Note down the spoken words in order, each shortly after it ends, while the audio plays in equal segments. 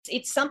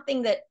it's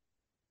something that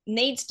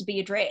needs to be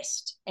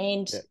addressed,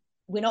 and Yeah.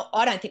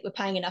 I don't think we're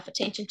paying enough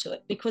attention to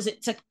it, because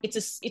it's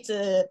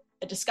a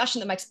discussion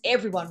that makes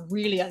everyone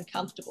really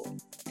uncomfortable.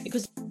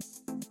 Because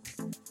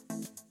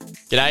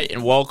G'day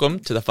and welcome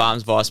to the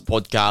Farms Advice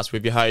podcast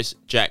with your host,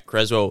 Jack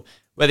Creswell.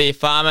 Whether you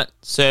farm it,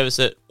 service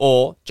it,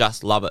 or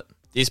just love it,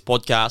 this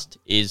podcast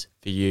is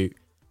for you.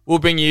 We'll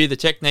bring you the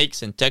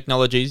techniques and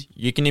technologies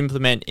you can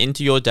implement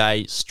into your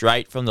day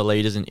straight from the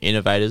leaders and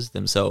innovators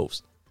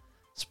themselves.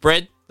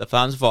 Spread the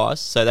Farms Advice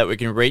so that we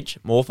can reach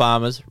more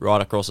farmers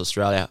right across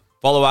Australia.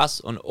 Follow us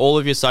on all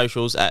of your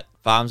socials at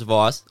Farms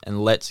Advice,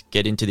 and let's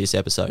get into this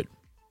episode.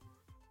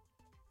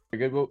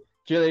 Very good. Well,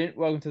 Gillian,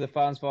 welcome to the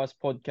Farms Advice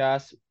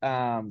podcast.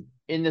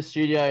 In the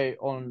studio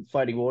on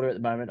floating water at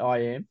the moment, I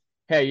am.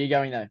 How are you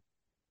going though?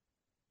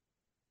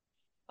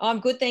 I'm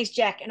good, thanks,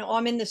 Jack. And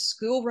I'm in the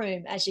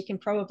schoolroom, as you can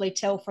probably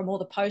tell from all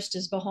the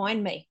posters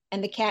behind me,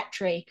 and the cat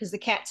tree, because the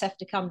cats have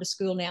to come to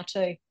school now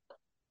too.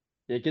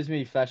 Yeah, it gives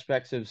me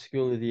flashbacks of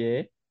school of the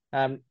year.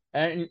 And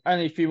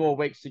only a few more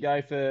weeks to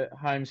go for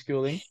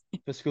homeschooling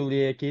for school of the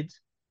year kids.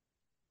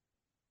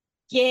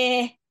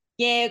 Yeah,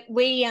 yeah.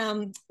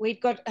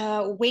 We've got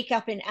a week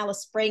up in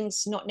Alice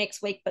Springs, not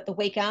next week, but the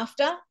week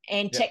after.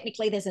 And Yep.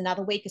 technically, there's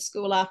another week of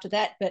school after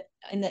that. But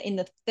in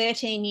the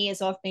 13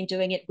 years I've been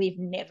doing it, we've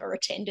never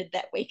attended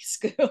that week of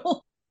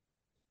school.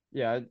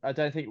 Yeah, I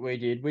don't think we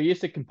did. We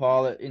used to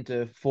compile it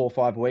into 4 or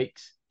 5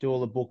 weeks, do all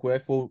the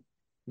bookwork. Well,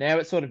 now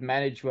it's sort of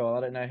managed well.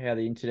 I don't know how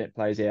the internet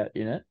plays out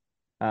in it.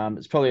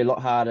 It's probably a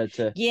lot harder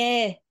to.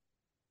 Yeah,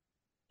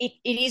 it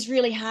is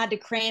really hard to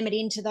cram it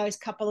into those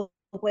couple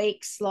of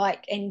weeks,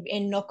 like, and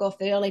knock off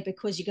early,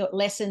 because you got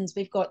lessons.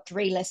 We've got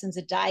 3 lessons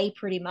a day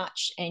pretty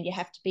much, and you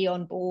have to be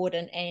on board,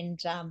 and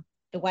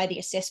the way the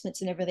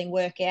assessments and everything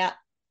work out.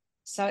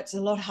 So it's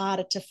a lot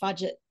harder to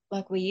fudge it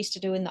like we used to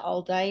do in the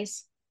old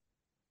days.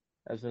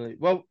 Absolutely.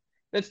 Well,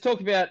 let's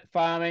talk about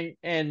farming.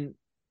 And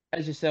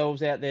as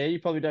yourselves out there, you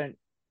probably don't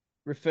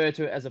refer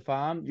to it as a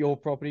farm, your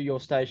property,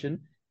 your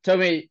station. Tell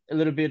me a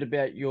little bit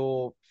about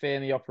your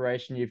family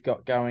operation you've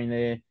got going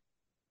there.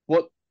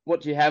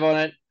 What do you have on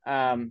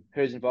it?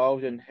 Who's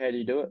involved and how do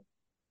you do it?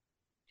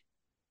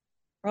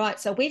 Right,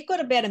 so we've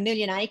got about 1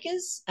 million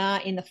acres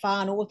in the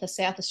far north of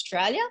South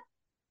Australia,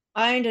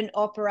 owned and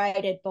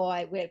operated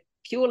by, we're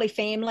purely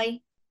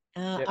family,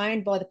 Yep.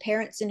 owned by the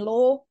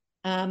parents-in-law.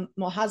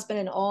 My husband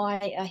and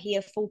I are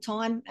here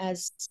full-time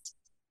as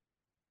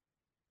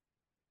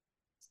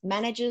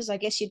managers, I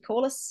guess you'd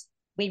call us.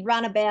 We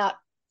run about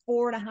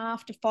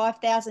 4.5 to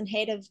 5,000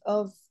 head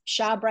of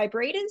Charbray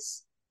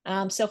breeders,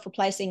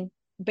 self-replacing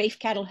beef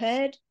cattle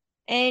herd.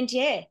 And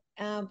yeah,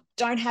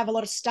 don't have a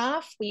lot of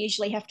staff. We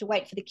usually have to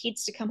wait for the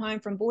kids to come home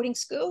from boarding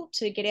school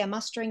to get our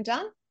mustering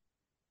done.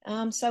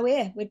 So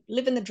yeah, we're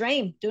living the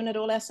dream, doing it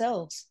all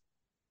ourselves.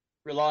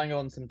 Relying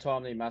on some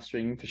timely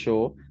mustering for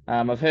sure.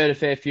 I've heard a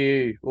fair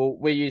few. Well,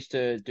 we used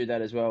to do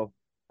that as well.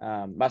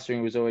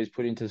 Mustering was always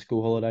put into the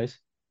school holidays.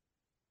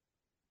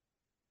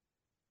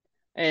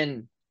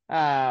 And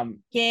Yeah,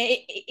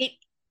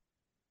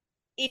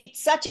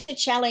 it's such a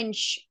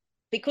challenge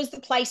because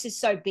the place is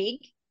so big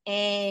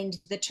and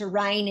the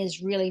terrain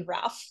is really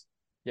rough.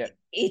 yeah,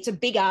 It's a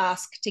big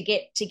ask to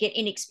get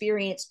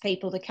inexperienced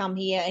people to come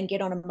here and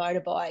get on a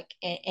motorbike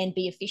and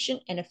be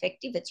efficient and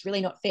effective. It's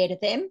really not fair to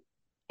them,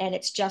 and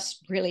it's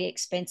just really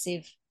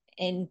expensive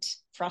and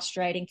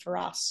frustrating for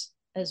us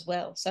as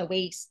well. So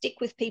we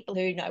stick with people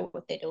who know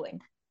what they're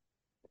doing.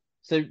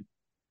 so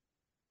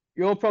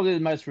you're probably the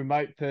most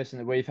remote person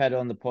that we've had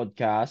on the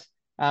podcast.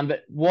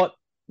 But what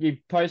you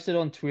posted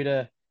on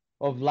Twitter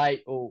of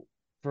late or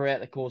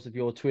throughout the course of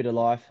your Twitter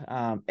life,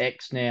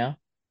 X now,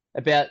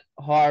 about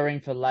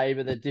hiring for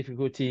labour, the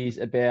difficulties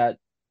about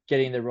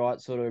getting the right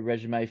sort of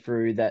resume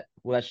through that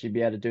will actually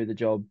be able to do the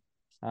job,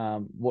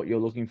 what you're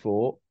looking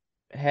for.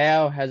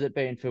 How has it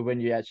been for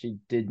when you actually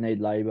did need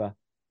labour?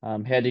 How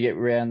do you get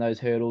around those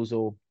hurdles,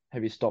 or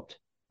have you stopped?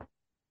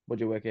 What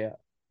do you work out?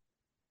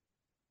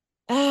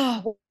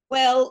 Ah,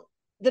 well,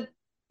 the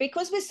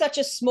because we're such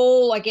a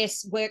small, I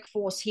guess,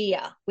 workforce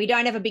here, we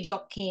don't have a big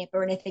dog camp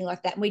or anything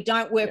like that. And we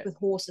don't work Yeah, with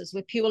horses.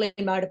 We're purely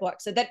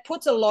motorbikes. So that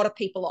puts a lot of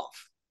people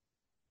off.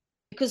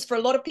 Because for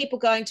a lot of people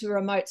going to a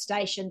remote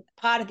station,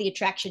 part of the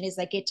attraction is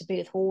they get to be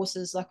with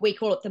horses. Like we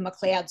call it the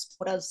McLeod's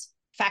daughters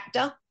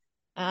factor.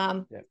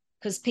 yeah.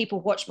 Because people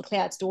watch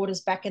McLeod's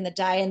daughters back in the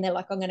day and they're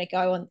like, I'm going to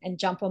go and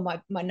jump on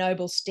my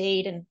noble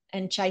steed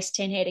and chase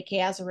 10 head of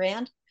cows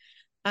around.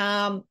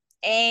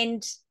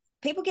 And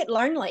people get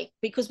lonely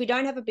because we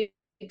don't have a big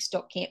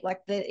stock camp. Like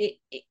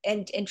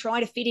and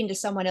trying to fit into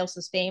someone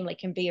else's family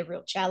can be a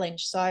real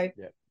challenge. So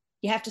Yeah.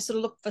 you have to sort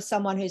of look for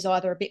someone who's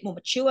either a bit more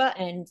mature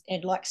and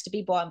likes to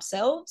be by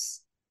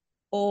themselves,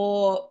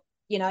 or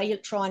you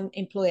try and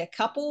employ a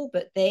couple,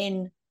 but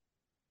then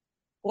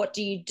what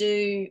do you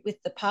do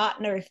with the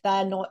partner if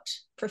they're not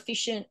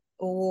proficient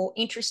or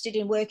interested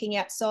in working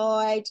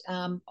outside?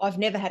 I've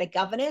never had a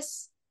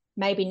governess.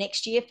 Maybe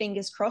next year,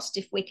 fingers crossed,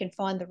 if we can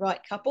find the right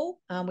couple.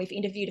 We've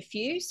interviewed a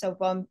few, so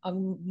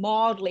I'm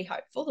mildly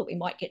hopeful that we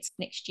might get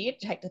next year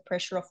to take the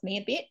pressure off me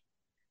a bit.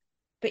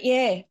 But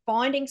yeah,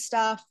 finding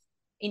staff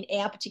in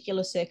our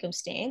particular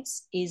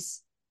circumstance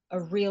is a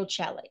real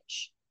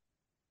challenge.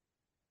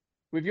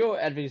 With your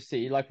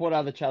advocacy, like what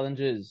other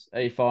challenges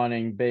are you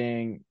finding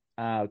being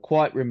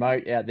quite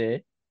remote out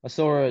there? I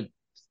saw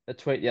a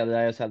tweet the other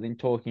day or something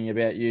talking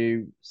about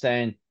you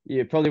saying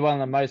you're probably one of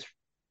the most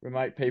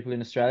remote people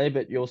in Australia,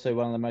 but you're also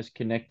one of the most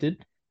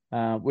connected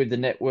with the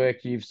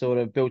network you've sort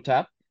of built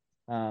up,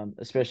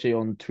 especially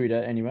on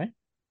Twitter anyway.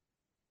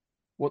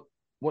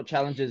 What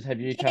challenges have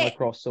you come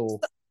across or?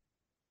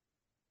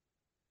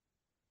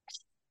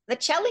 The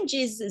challenge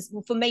is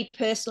for me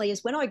personally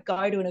is when I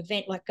go to an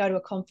event, like go to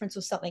a conference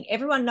or something,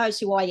 everyone knows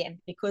who I am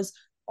because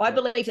I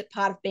believe that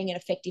part of being an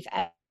effective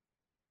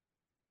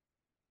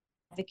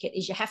advocate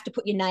is you have to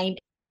put your name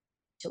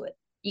to it.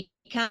 You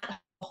can't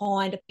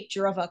behind a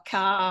picture of a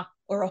car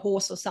or a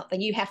horse or something.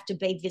 You have to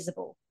be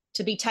visible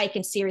to be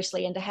taken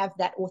seriously and to have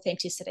that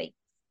authenticity.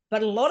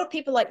 But a lot of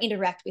people I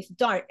interact with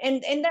don't.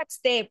 And that's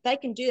they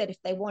can do that if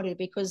they wanted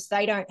because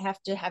they don't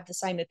have to have the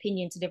same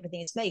opinions and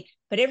everything as me.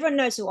 But everyone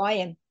knows who I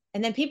am.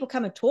 And then people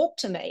come and talk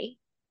to me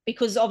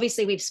because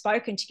obviously we've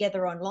spoken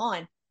together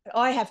online, but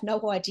I have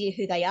no idea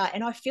who they are.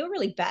 And I feel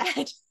really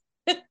bad.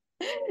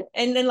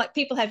 And then like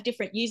people have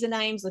different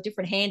usernames or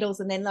different handles.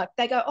 And then like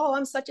they go, oh,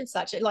 I'm such and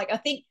such. Like I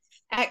think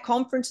at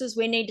conferences,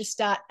 we need to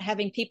start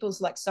having people's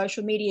like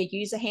social media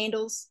user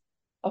handles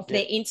of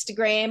their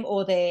Instagram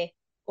or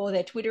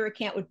their Twitter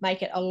account would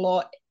make it a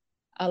lot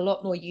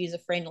more user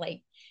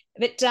friendly.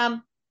 But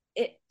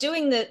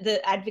doing the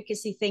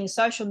advocacy thing,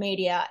 social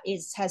media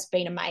has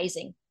been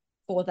amazing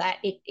for that.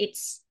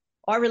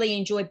 I really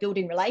enjoy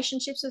building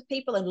relationships with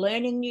people and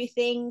learning new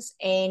things.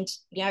 And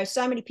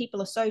so many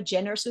people are so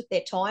generous with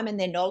their time and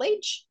their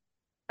knowledge.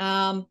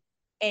 And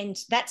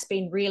that's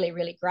been really,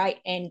 really great.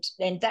 And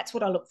that's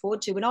what I look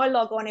forward to. When I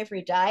log on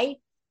every day,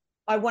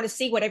 I want to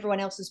see what everyone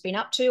else has been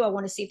up to. I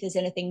want to see if there's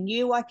anything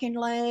new I can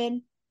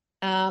learn.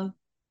 And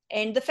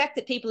the fact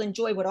that people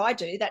enjoy what I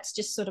do, that's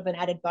just sort of an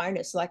added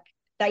bonus. Like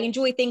they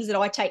enjoy things that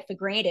I take for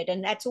granted.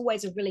 And that's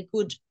always a really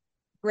good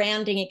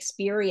grounding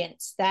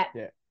experience that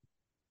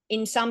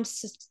in some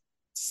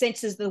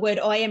senses of the word,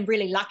 I am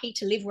really lucky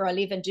to live where I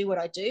live and do what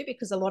I do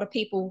because a lot of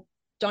people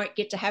don't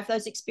get to have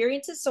those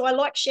experiences. So I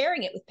like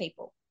sharing it with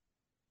people.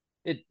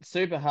 It's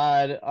super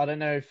hard. I don't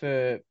know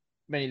for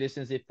many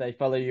listeners if they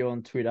follow you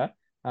on Twitter.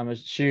 I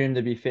assume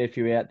there'd be a fair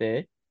few out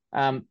there.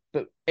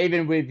 But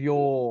even with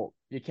your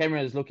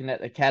cameras looking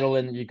at the cattle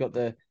and you've got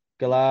the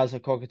galahs or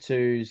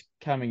cockatoos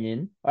coming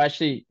in.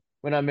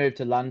 When I moved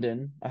to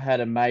London, I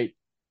had a mate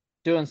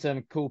doing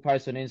some cool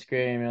posts on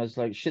Instagram and I was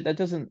like, shit, it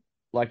doesn't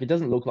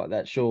look like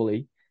that,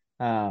 surely.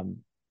 But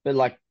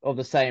like of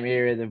the same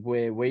area of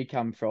where we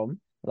come from,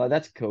 like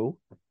that's cool.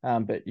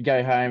 But you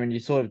go home and you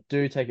sort of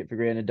do take it for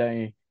granted, don't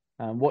you?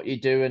 What you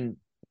do and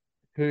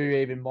who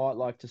even might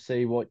like to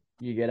see what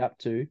you get up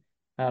to.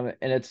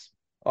 And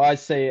I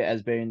see it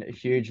as being a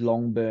huge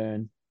long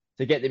burn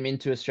to get them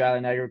into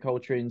Australian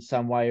agriculture in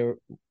some way or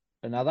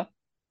another.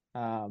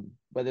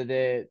 Whether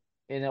they're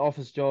in an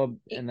office job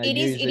and they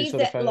use these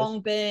sort of photos. It is that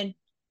long burn.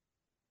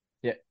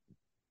 Yeah.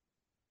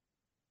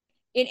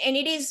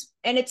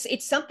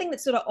 It's something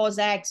that sort of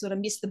AusAg sort of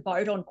missed the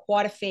boat on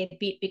quite a fair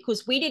bit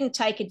because we didn't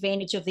take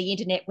advantage of the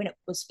internet when it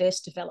was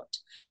first developed,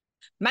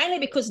 mainly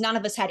because none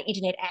of us had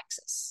internet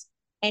access.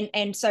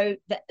 And so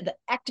the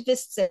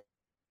activists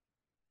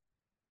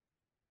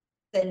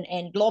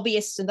and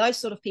lobbyists and those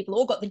sort of people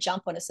all got the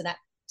jump on us in that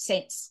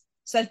sense.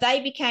 So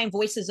they became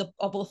voices of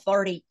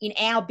authority in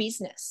our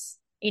business,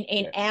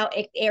 in our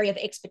area of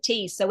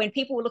expertise. So when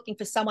people were looking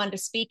for someone to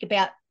speak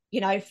about,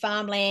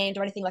 farmland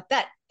or anything like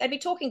that, they'd be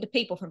talking to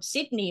people from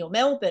Sydney or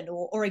Melbourne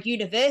or a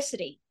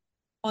university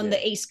on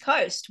the East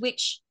Coast,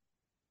 which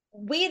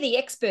we're the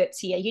experts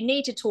here. You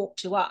need to talk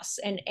to us.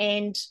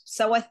 And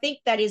so I think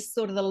that is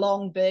sort of the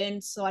long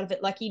burn side of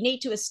it. Like you need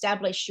to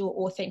establish your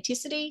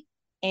authenticity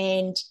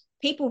and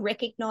people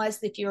recognize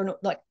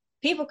that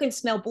people can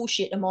smell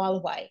bullshit a mile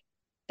away.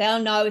 They'll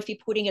know if you're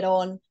putting it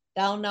on.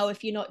 They'll know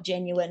if you're not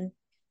genuine.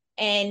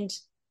 And,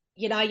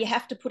 you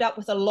have to put up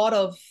with a lot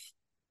of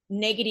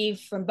negative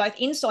from both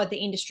inside the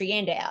industry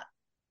and out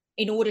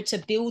in order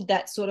to build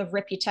that sort of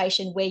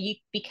reputation where you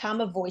become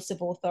a voice of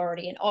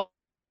authority. And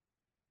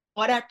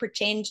I don't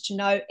pretend to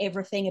know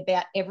everything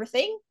about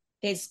everything.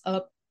 There's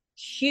a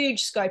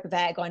huge scope of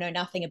ag I know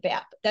nothing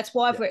about. But that's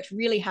why I've worked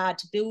really hard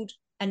to build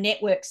a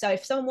network. So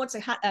if someone wants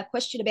a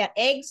question about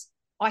eggs,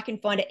 I can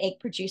find an egg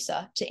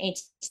producer to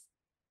answer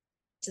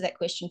that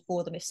question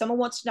for them. If someone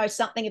wants to know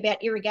something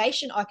about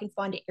irrigation, I can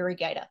find an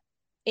irrigator.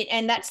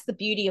 And that's the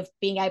beauty of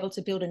being able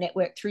to build a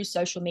network through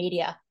social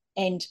media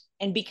and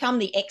become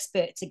the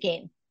experts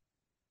again.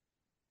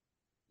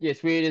 Yeah,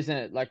 it's weird, isn't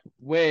it? Like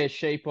we're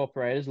sheep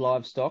operators,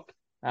 livestock,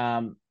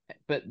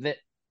 but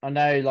I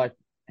know like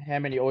how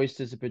many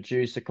oysters are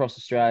produced across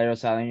Australia or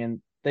something,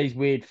 and these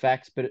weird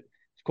facts, but it's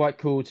quite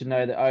cool to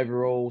know the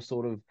overall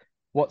sort of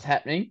what's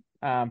happening.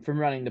 From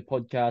running the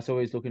podcast,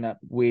 always looking at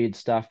weird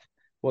stuff,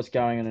 what's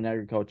going on in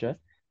agriculture.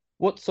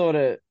 What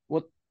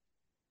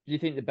do you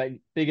think the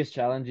biggest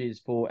challenge is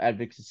for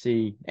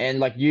advocacy and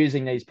like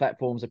using these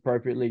platforms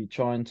appropriately,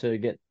 trying to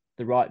get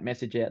the right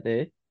message out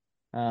there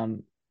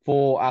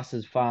for us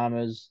as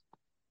farmers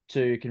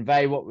to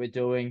convey what we're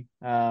doing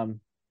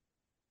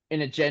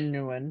in a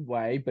genuine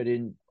way, but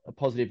in a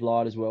positive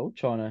light as well,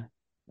 trying to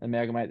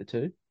amalgamate the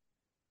two.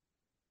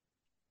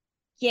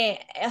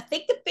 Yeah, I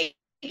think the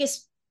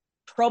biggest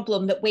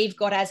problem that we've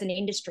got as an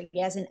industry,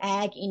 as an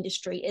ag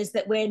industry, is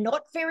that we're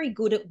not very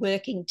good at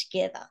working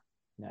together.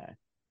 No.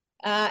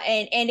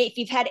 And if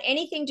you've had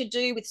anything to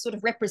do with sort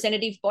of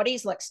representative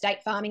bodies like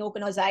state farming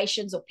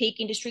organisations or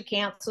peak industry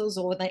councils,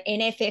 or the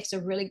NFF's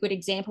a really good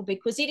example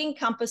because it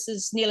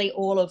encompasses nearly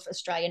all of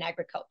Australian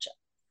agriculture.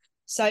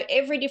 So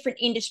every different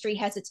industry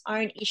has its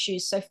own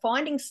issues. So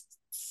finding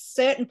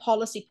certain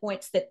policy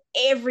points that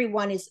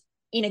everyone is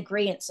in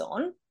agreement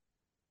on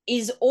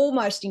is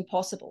almost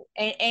impossible.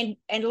 And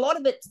a lot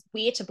of it's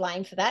we're to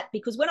blame for that,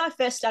 because when I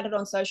first started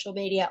on social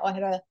media, I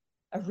had a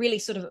really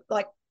sort of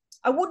like,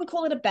 I wouldn't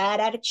call it a bad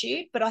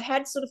attitude, but I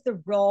had sort of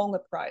the wrong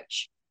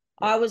approach.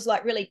 Yeah. I was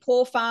like, really,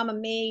 poor farmer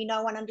me,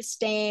 no one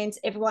understands,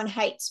 everyone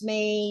hates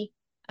me,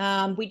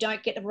 we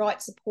don't get the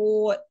right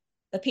support,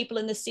 the people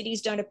in the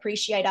cities don't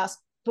appreciate us.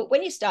 But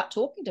when you start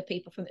talking to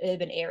people from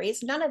urban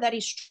areas, none of that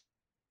is true.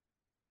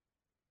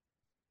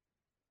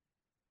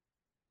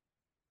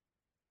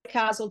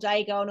 Cars all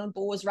day going on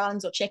boars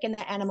runs or checking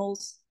the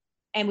animals,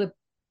 and we're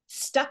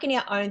stuck in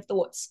our own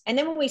thoughts. And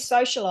then when we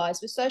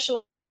socialize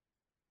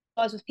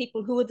with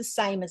people who are the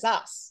same as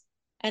us,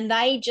 and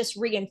they just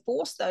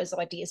reinforce those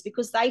ideas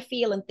because they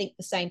feel and think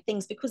the same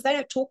things, because they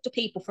don't talk to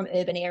people from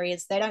urban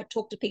areas, they don't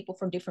talk to people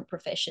from different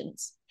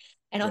professions.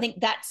 And I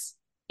think that's,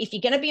 if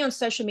you're going to be on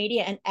social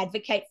media and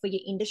advocate for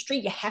your industry,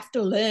 you have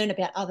to learn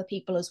about other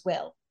people as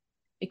well,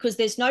 because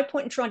there's no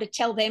point in trying to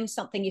tell them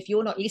something if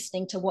you're not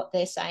listening to what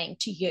they're saying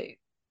to you.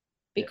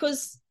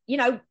 Because, you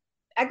know,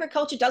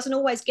 agriculture doesn't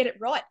always get it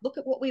right. Look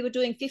at what we were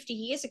doing 50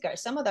 years ago.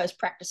 Some of those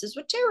practices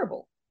were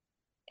terrible.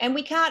 And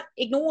we can't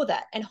ignore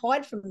that and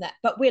hide from that.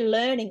 But we're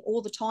learning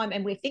all the time,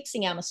 and we're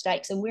fixing our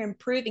mistakes, and we're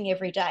improving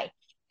every day.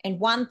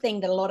 And one thing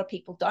that a lot of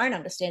people don't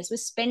understand is we're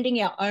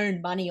spending our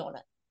own money on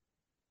it.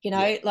 You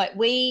know, like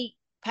we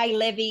pay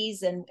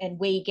levies and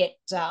we get,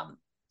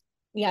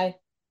 you know,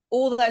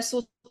 all those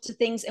sorts of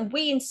things. And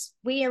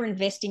we are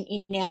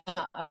investing in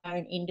our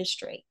own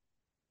industry.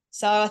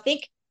 So I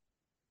think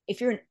if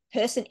you're a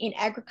person in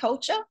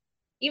agriculture,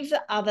 give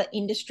the other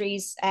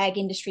industries, ag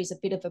industries, a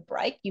bit of a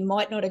break. You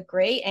might not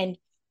agree, and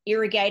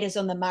irrigators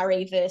on the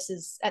Murray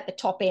versus at the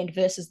top end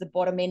versus the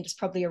bottom end is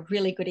probably a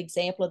really good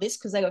example of this,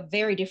 because they got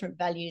very different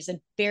values and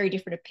very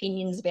different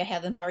opinions about how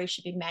the Murray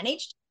should be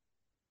managed.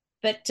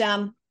 But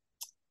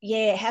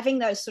having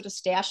those sort of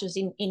stoushes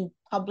in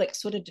public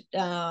sort of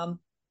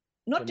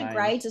not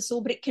degrades us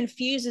all, but it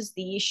confuses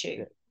the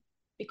issue,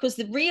 because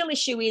the real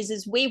issue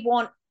is we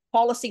want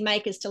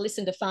policymakers to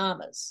listen to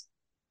farmers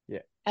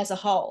as a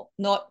whole,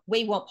 not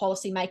we want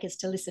policymakers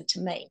to listen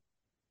to me.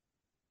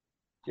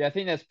 Yeah, I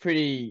think that's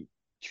pretty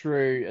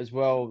true as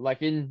well.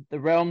 Like in the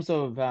realms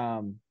of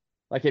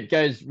like it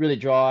goes really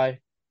dry,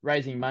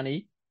 raising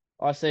money,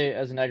 I see it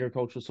as an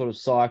agricultural sort of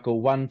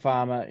cycle. One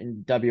farmer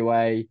in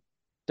WA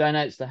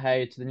donates the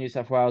hay to the New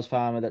South Wales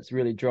farmer that's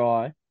really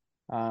dry,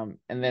 and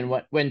then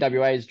when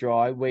WA is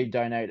dry, we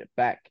donate it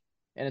back,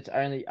 and it's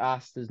only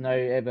us. There's no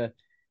ever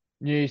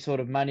new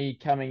sort of money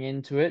coming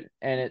into it,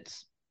 and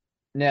it's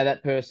now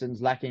that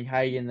person's lacking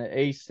hay in the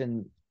east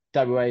and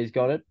WA's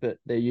got it, but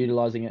they're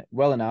utilizing it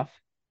well enough.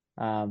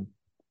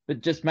 But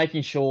just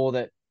making sure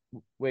that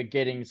we're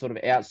getting sort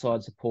of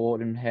outside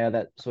support and how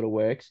that sort of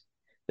works.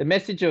 The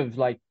message of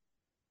like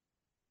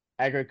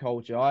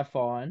agriculture, I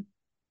find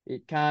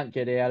it can't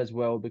get out as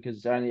well because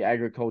it's only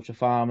agriculture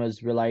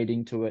farmers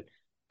relating to it,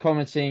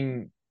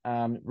 commenting,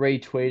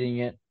 retweeting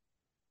it.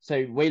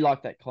 So we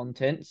like that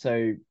content.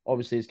 So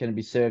obviously it's going to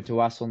be served to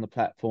us on the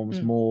platforms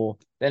more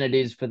than it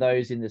is for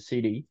those in the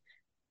city.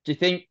 Do you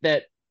think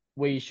that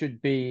we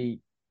should be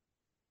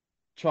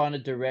trying to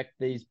direct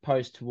these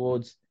posts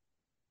towards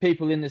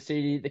people in the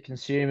city, the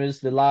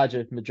consumers, the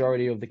larger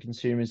majority of the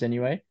consumers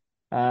anyway?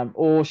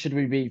 Or should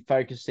we be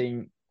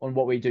focusing on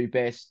what we do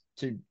best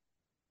to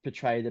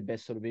portray the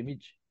best sort of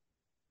image?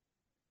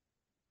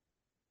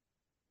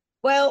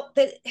 Well,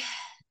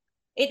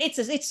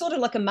 it's sort of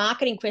like a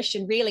marketing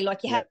question, really. Like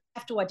you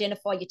have to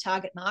identify your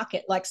target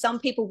market. Like some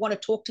people want to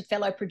talk to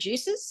fellow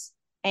producers,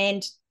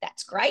 and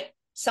that's great.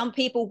 Some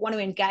people want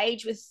to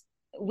engage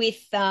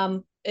with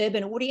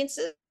urban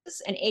audiences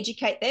and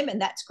educate them, and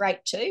that's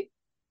great too.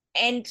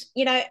 And,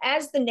 you know,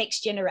 as the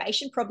next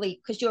generation, probably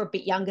because you're a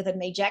bit younger than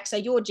me, Jack, so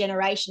your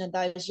generation and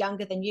those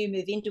younger than you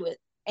move into it,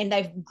 and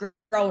they've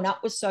grown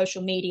up with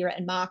social media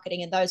and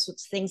marketing and those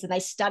sorts of things, and they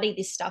study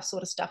this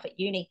sort of stuff at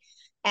uni,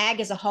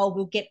 ag as a whole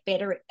will get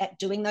better at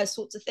doing those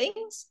sorts of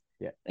things.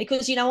 Yeah.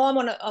 Because, you know, I'm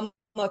on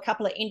a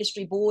couple of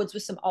industry boards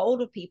with some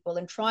older people,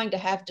 and trying to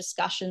have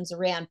discussions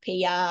around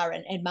PR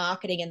and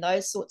marketing and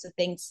those sorts of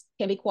things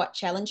can be quite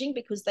challenging,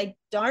 because they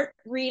don't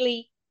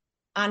really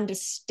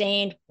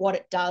understand what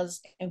it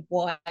does and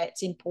why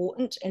it's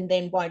important, and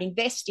then won't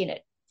invest in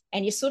it.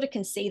 And you sort of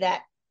can see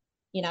that,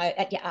 you know,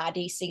 at your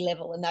RDC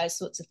level and those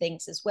sorts of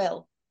things as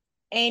well.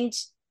 And,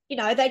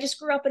 they just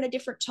grew up in a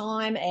different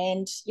time,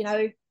 and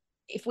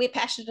if we're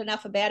passionate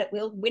enough about it,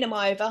 we'll win them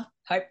over,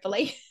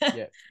 hopefully.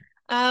 Yeah.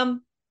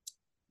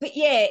 But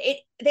yeah,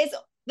 there's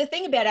the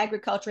thing about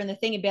agriculture and the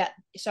thing about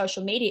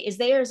social media is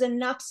there is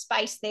enough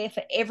space there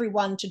for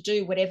everyone to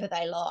do whatever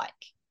they like.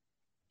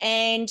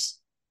 And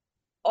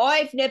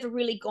I've never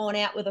really gone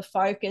out with a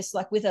focus,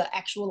 like with an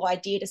actual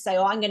idea to say,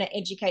 oh, I'm going to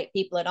educate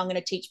people and I'm going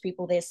to teach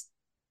people this.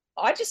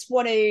 I just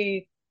want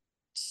to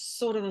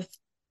sort of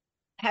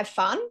have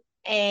fun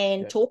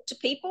and talk to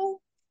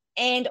people.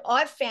 And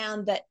I've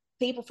found that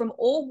people from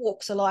all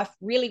walks of life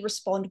really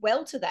respond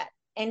well to that.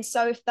 And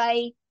so if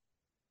they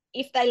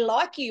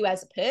like you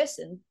as a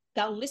person,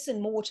 they'll listen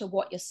more to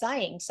what you're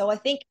saying. So I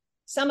think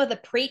some of the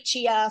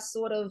preachier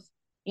sort of,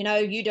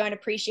 you don't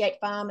appreciate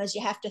farmers,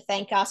 you have to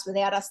thank us,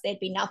 without us there'd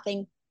be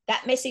nothing.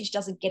 That message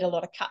doesn't get a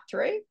lot of cut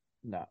through.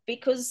 No.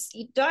 Because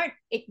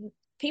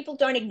people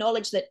don't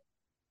acknowledge that,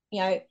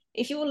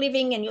 if you're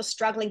living and you're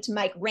struggling to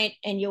make rent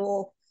and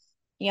you're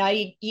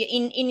in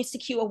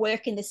insecure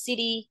work in the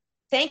city,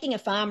 thanking a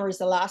farmer is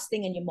the last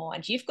thing in your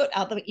mind. You've got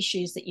other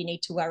issues that you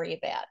need to worry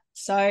about.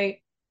 So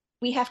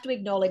we have to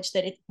acknowledge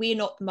that we're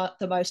not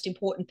the most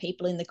important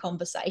people in the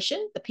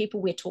conversation. The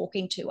people we're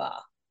talking to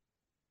are.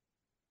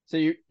 So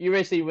you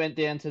recently went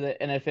down to the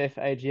NFF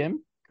AGM,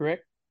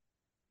 correct?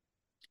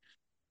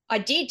 I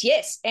did,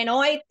 yes. And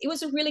it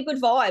was a really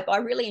good vibe. I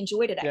really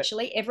enjoyed it,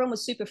 actually. Yep. Everyone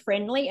was super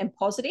friendly and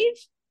positive,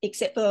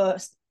 except for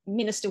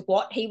Minister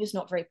Watt. He was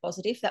not very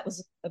positive. That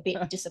was a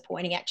bit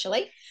disappointing,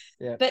 actually.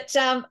 Yeah. But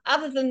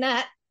other than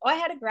that, I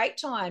had a great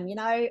time,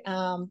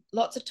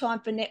 lots of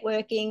time for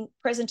networking.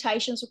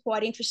 Presentations were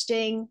quite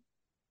interesting,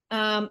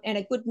 and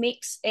a good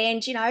mix.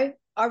 And,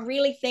 I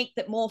really think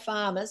that more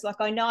farmers, like,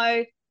 I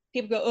know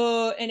people go,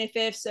 oh,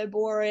 NFF, so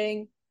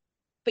boring.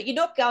 But you're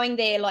not going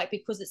there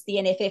because it's the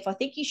NFF. I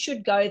think you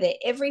should go there.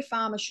 Every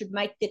farmer should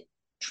make the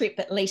trip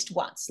at least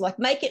once. Like,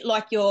 make it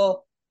like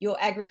your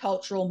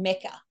agricultural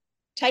mecca.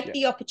 Take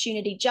the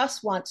opportunity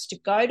just once to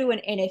go to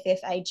an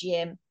NFF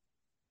AGM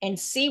and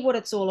see what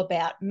it's all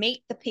about,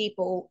 meet the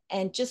people,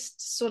 and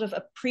just sort of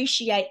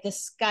appreciate the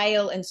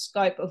scale and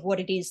scope of what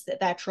it is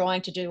that they're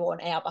trying to do on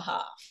our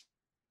behalf.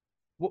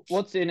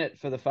 What's in it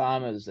for the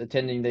farmers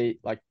attending the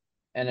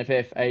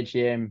NFF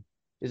AGM?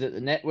 Is it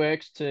the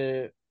networks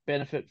to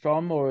benefit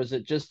from, or is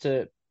it just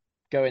to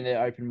go in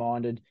there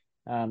open-minded,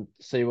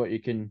 see what you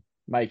can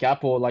make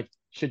up, or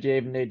should you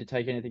even need to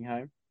take anything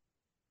home?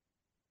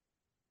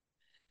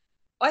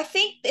 I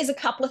think there's a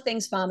couple of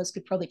things farmers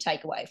could probably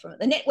take away from it.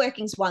 The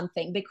networking's one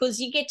thing,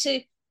 because you get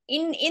to,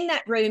 in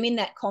that room, in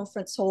that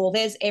conference hall,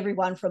 there's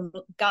everyone from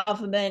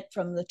government,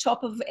 from the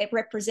top of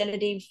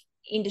representative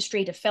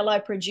industry to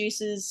fellow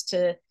producers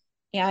to,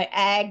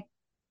 ag,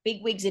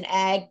 bigwigs in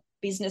ag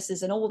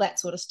businesses and all that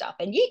sort of stuff.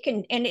 And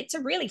it's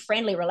a really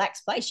friendly,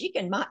 relaxed place. You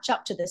can march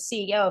up to the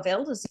CEO of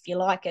Elders if you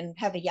like and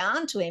have a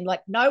yarn to him.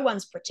 Like, no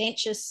one's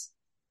pretentious.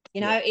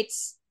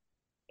 It's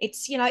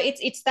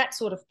that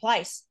sort of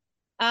place.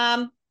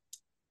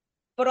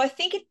 But I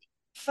think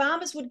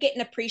farmers would get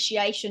an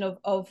appreciation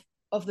of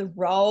the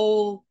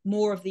role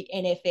more of the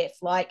NFF.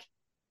 Like,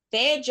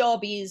 their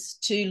job is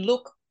to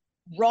look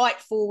right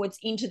forwards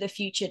into the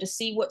future to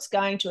see what's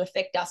going to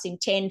affect us in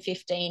 10,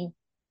 15,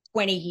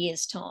 20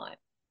 years' time.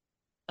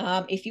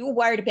 If you're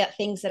worried about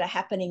things that are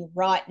happening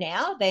right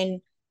now,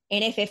 then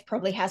NFF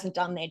probably hasn't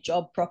done their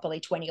job properly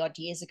 20 odd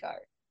years ago.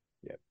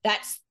 Yep.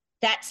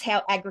 That's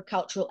how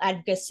agricultural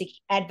advocacy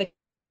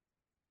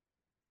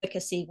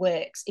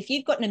works. If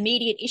you've got an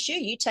immediate issue,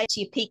 you take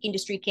to your peak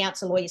industry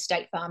council or your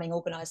state farming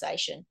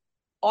organisation.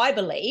 I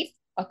believe,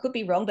 I could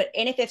be wrong, but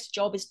NFF's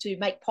job is to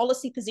make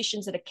policy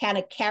positions that are kind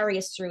of carry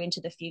us through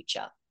into the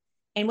future.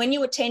 And when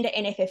you attend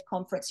an NFF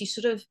conference, you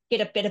sort of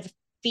get a bit of a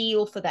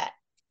feel for that,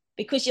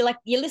 because you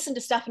listen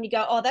to stuff and you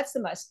go, oh, that's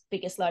the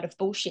biggest load of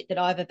bullshit that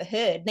I've ever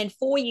heard. And then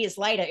 4 years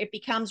later, it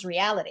becomes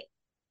reality,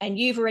 and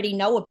you've already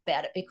know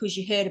about it because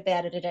you heard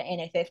about it at an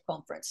NFF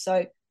conference.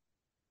 So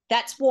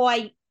that's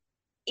why,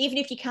 even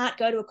if you can't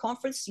go to a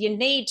conference, you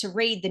need to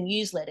read the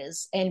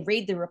newsletters and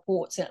read the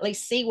reports and at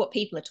least see what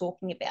people are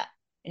talking about.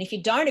 And if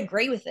you don't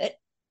agree with it,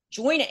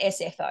 join a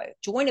SFO,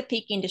 join a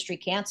peak industry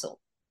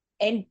council,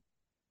 and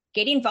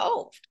get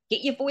involved,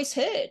 get your voice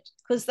heard,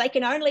 because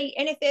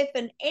NFF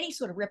and any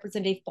sort of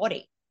representative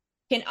body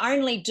can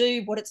only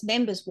do what its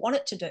members want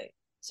it to do.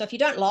 So if you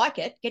don't like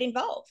it, get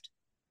involved.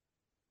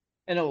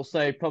 And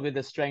also probably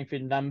the strength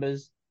in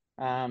numbers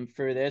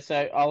through there.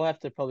 So I'll have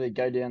to probably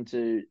go down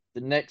to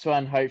the next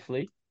one,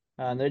 hopefully.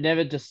 They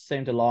never just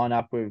seem to line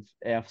up with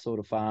our sort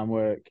of farm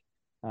work.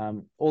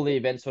 All the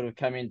events sort of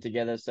come in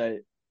together. So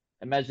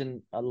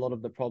imagine a lot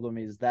of the problem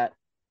is that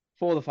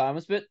for the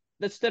farmers. But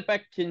let's step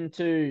back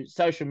into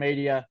social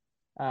media,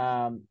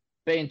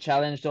 being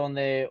challenged on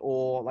there,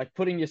 or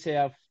putting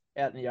yourself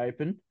out in the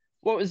open.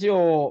 What was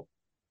your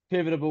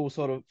pivotal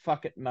sort of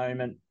fuck it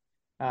moment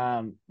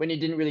when you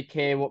didn't really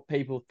care what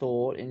people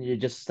thought and you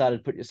just started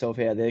to put yourself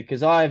out there?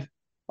 Because I've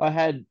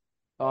had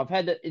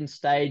that in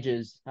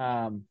stages.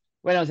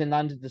 When I was in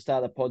London to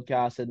start the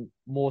podcast, and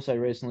more so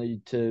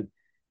recently to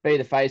be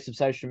the face of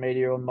social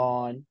media on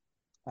mine.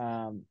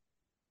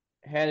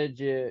 how did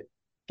you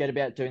get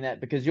about doing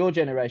that? Because your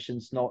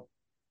generation's not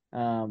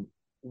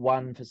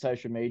one for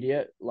social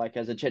media, like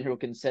as a general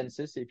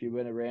consensus, if you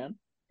went around.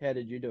 How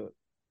did you do it?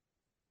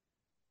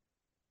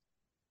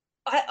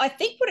 I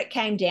think what it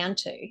came down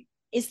to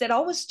is that I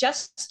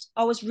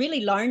was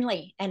really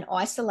lonely and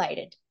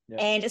isolated. Yeah.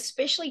 And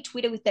especially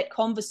Twitter with that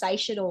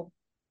conversational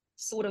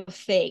sort of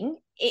thing,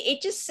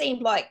 it just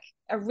seemed like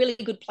a really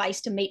good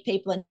place to meet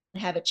people and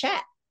have a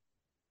chat.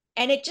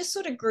 And it just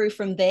sort of grew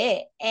from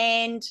there.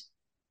 And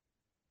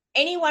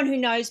anyone who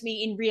knows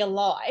me in real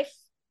life,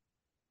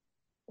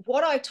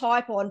 what I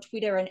type on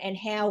Twitter and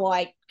how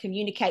I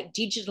communicate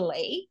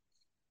digitally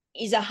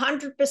is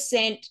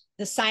 100%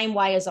 the same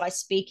way as I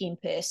speak in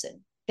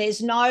person.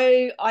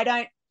 I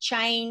don't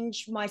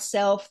change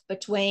myself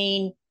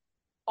between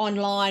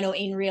online or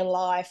in real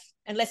life,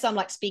 unless I'm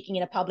like speaking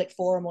in a public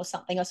forum or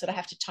something. I sort of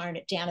have to tone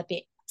it down a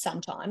bit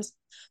sometimes.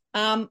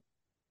 But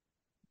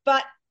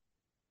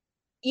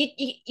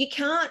you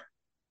can't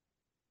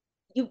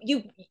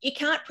you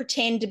can't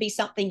pretend to be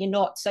something you're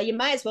not. So you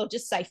may as well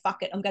just say,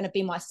 fuck it, I'm going to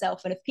be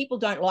myself. And if people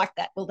don't like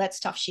that, well, that's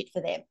tough shit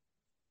for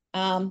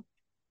them.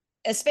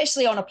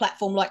 Especially on a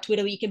platform like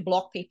Twitter where you can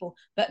block people.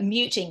 But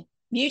muting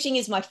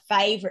is my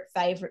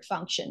favorite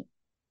function,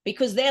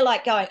 because they're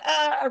like going,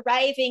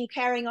 raving,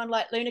 carrying on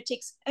like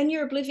lunatics, and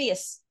you're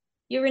oblivious.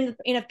 You're in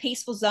a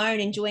peaceful zone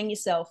enjoying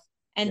yourself,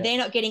 and they're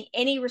not getting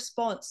any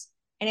response,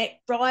 and it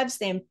drives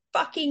them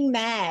fucking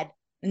mad.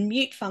 And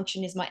mute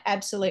function is my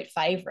absolute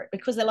favorite,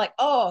 because they're like,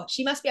 oh,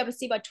 she must be able to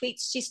see my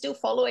tweets, she's still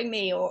following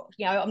me, or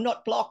I'm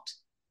not blocked.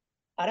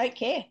 I don't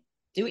care.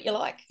 Do what you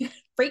like.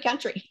 Free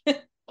country.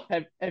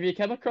 Have you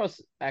come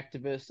across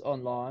activists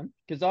online?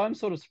 Because I'm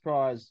sort of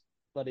surprised,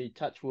 bloody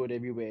touch wood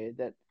everywhere,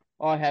 that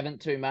I haven't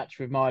too much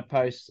with my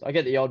posts. I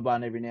get the odd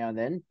one every now and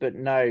then, but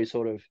no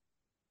sort of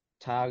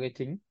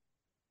targeting.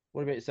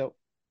 What about yourself?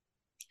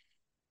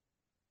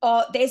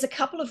 There's a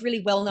couple of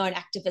really well-known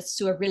activists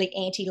who are really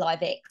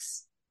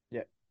anti-LiveX.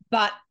 Yeah.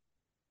 But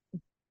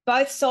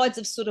both sides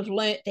have sort of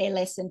learnt their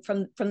lesson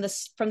from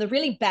the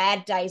really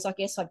bad days, I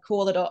guess I'd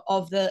call it,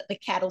 of the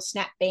cattle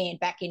snap ban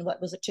back in,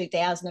 what was it,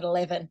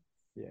 2011,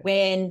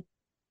 when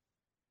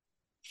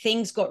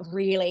things got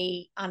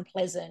really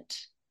unpleasant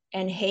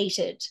and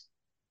heated.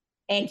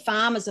 And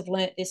farmers have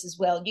learnt this as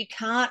well. You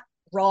can't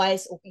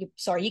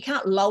you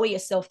can't lower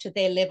yourself to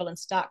their level and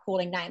start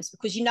calling names,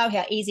 because you know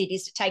how easy it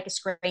is to take a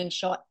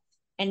screenshot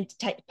and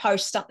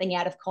post something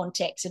out of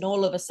context, and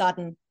all of a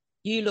sudden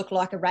you look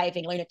like a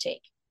raving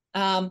lunatic.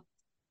 I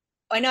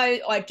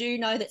do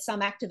know that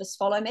some activists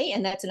follow me,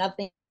 and that's another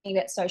thing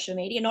about social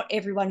media. Not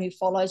everyone who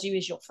follows you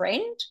is your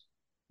friend.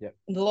 Yep.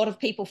 A lot of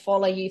people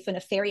follow you for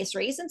nefarious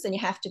reasons, and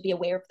you have to be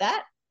aware of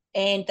that.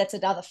 And that's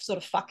another sort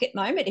of fuck it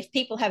moment. If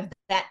people have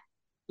that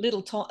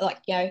little time,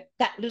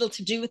 that little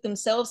to do with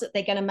themselves, that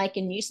they're going to make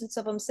a nuisance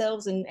of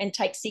themselves and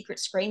take secret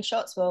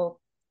screenshots, well,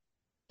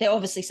 there's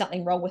obviously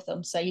something wrong with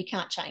them, so you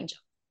can't change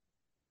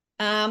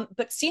them.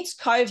 But since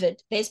COVID,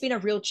 there's been a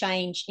real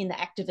change in the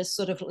activist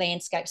sort of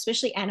landscape,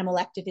 especially animal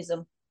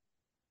activism,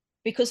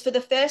 because for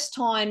the first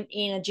time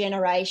in a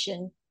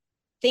generation,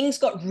 things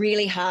got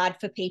really hard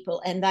for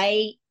people, and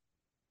they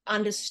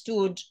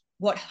understood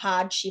what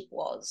hardship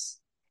was.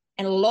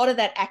 And a lot of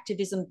that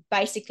activism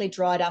basically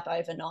dried up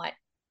overnight,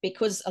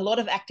 because a lot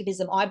of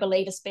activism, I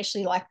believe,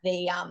 especially like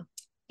the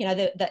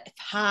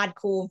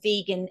hardcore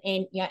vegan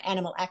and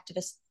animal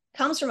activists,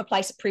 comes from a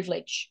place of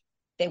privilege.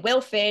 They're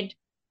well fed,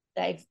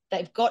 they've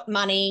got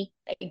money,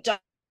 they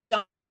don't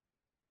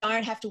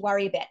have to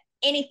worry about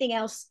anything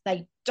else.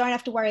 They don't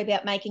have to worry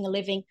about making a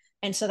living.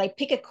 And so they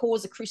pick a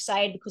cause, a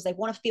crusade, because they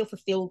want to feel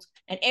fulfilled,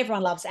 and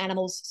everyone loves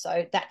animals.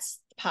 So that's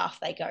the path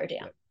they go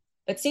down. Yep.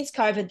 But since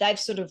COVID, they've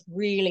sort of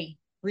really,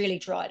 really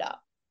dried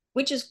up,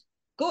 which is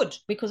good,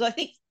 because I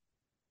think,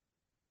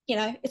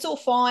 it's all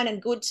fine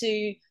and good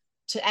to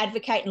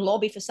advocate and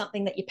lobby for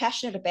something that you're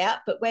passionate about.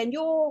 But when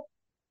you're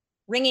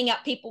ringing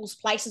up people's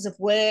places of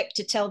work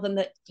to tell them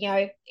that,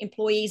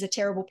 employees are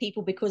terrible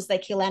people because they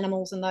kill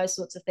animals and those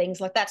sorts of things,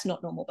 like, that's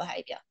not normal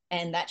behavior,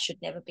 and that should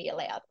never be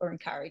allowed or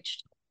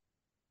encouraged.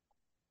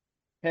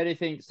 How do you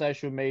think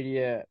social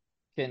media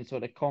can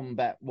sort of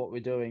combat what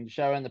we're doing,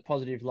 showing the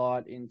positive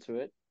light into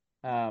it?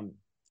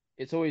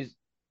 It's always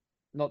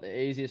not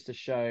the easiest to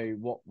show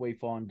what we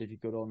find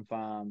difficult on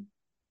farm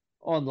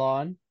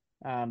online,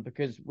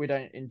 because we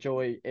don't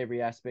enjoy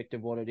every aspect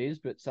of what it is,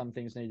 but some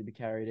things need to be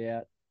carried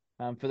out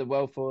for the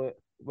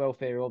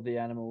welfare of the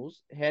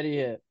animals. How do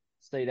you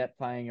see that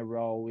playing a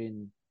role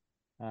in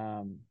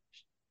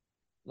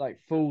like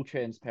full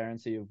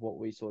transparency of what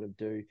we sort of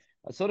do?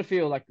 I sort of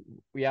feel like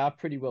we are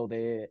pretty well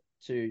there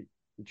to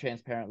the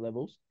transparent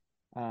levels,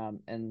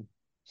 and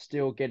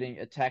still getting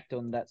attacked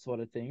on that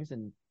sort of things,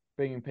 and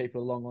bringing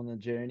people along on the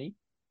journey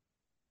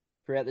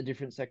throughout the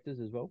different sectors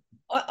as well.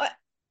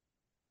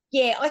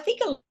 I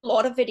think a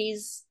lot of it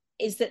is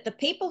that the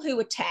people who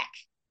attack,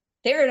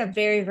 they're in a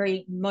very,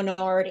 very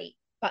minority,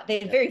 but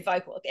they're very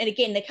vocal. And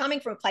again, they're coming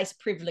from a place of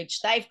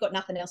privilege. They've got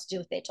nothing else to do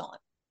with their time.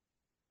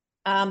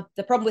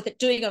 The problem with it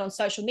doing it on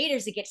social media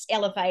is it gets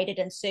elevated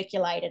and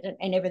circulated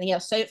and everything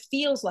else. So it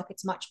feels like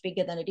it's much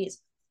bigger than it is.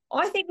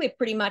 I think we're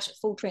pretty much at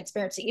full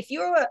transparency. If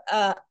you're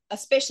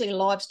especially a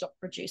livestock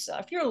producer,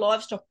 if you're a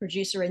livestock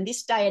producer in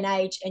this day and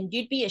age and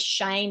you'd be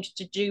ashamed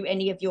to do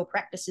any of your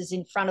practices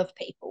in front of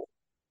people,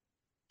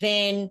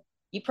 then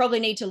you probably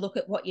need to look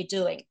at what you're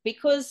doing,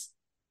 because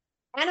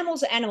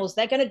animals are animals.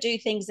 They're going to do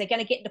things. They're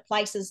going to get into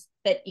places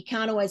that you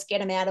can't always get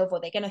them out of, or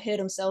they're going to hurt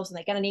themselves and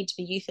they're going to need to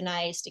be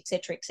euthanized, et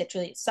cetera, et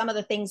cetera. Some of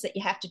the things that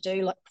you have to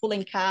do, like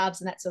pulling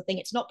calves and that sort of thing,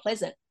 it's not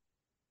pleasant.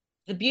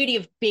 The beauty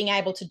of being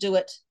able to do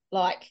it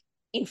like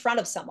in front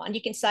of someone,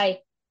 you can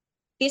say,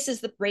 this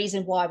is the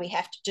reason why we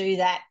have to do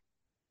that.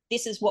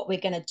 This is what we're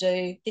going to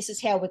do. This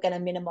is how we're going to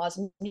minimize.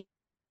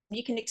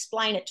 You can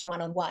explain it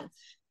one-on-one.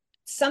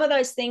 Some of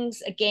those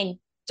things, again,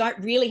 don't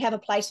really have a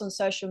place on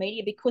social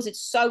media because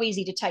it's so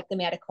easy to take them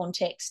out of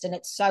context and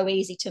it's so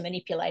easy to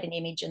manipulate an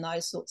image and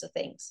those sorts of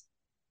things.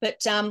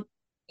 But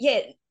yeah,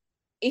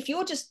 if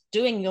you're just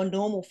doing your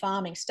normal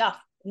farming stuff,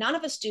 none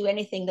of us do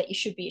anything that you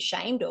should be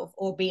ashamed of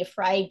or be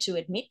afraid to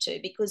admit to,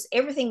 because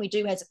everything we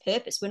do has a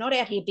purpose. We're not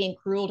out here being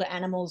cruel to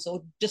animals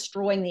or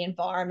destroying the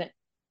environment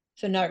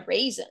for no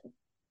reason.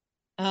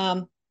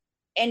 And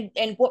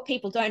what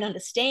people don't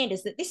understand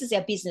is that this is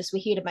our business. We're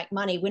here to make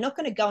money. We're not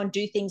going to go and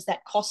do things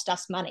that cost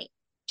us money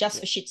just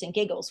for shits and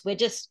giggles. We're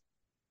just,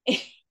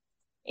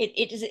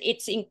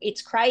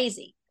 it's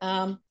crazy.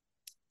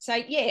 So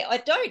yeah, I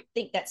don't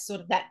think that's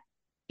sort of that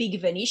big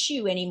of an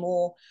issue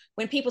anymore.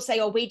 When people say,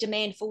 oh, we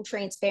demand full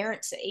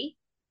transparency,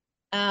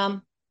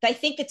 they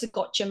think it's a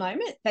gotcha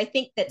moment. They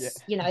think that's,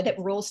 you know, that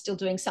we're all still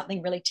doing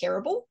something really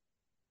terrible.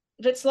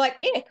 But it's like,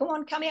 yeah, come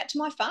on, come out to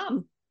my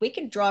farm. We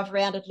can drive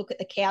around and look at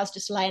the cows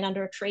just laying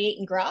under a tree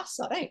eating grass.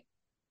 I don't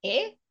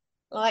care.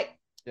 Like,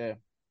 yeah.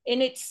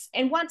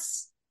 And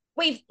once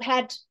we've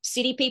had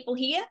city people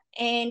here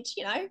and,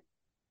 you know,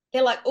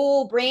 they're like,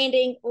 oh,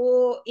 branding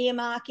or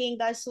earmarking,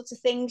 those sorts of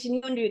things. And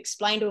you want to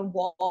explain to them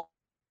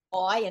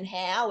why and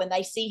how, and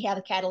they see how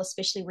the cattle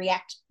especially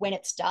react when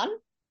it's done,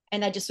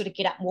 and they just sort of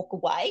get up and walk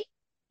away,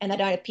 and they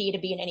don't appear to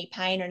be in any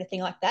pain or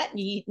anything like that.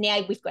 And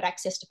now we've got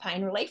access to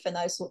pain relief and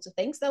those sorts of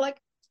things. They're like,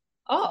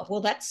 oh,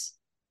 well, that's,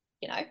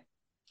 you know,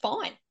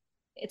 fine.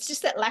 It's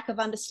just that lack of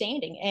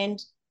understanding.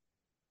 And,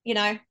 you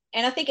know,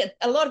 and I think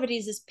a lot of it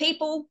is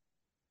people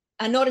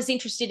are not as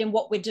interested in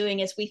what we're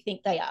doing as we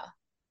think they are.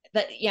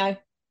 That, you know,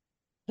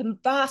 the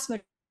vast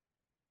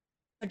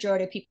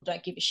majority of people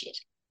don't give a shit.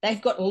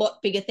 They've got a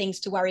lot bigger things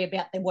to worry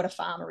about than what a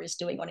farmer is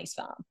doing on his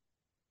farm.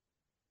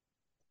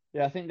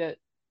 Yeah, I think that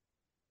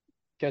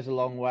goes a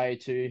long way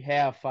to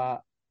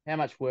how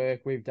much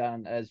work we've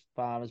done as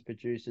farmers,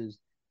 producers,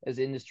 as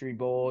industry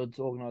boards,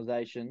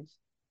 organisations.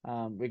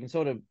 We can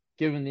sort of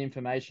give them the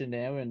information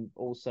now and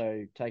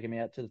also take them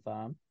out to the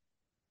farm,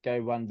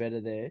 go one better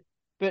there.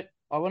 But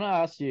I want to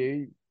ask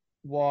you,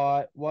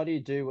 why do you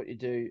do what you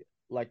do,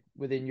 like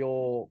within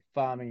your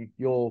farming,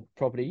 your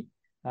property,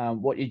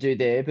 what you do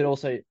there, but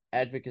also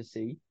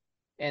advocacy?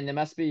 And there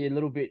must be a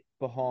little bit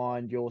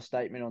behind your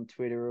statement on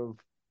Twitter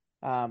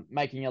of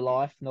making a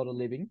life, not a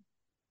living.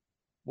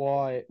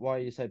 Why are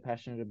you so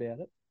passionate about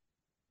it?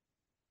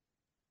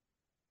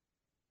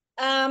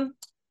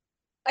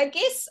 I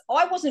guess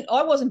I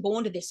wasn't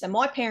born to this. So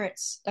my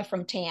parents are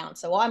from town,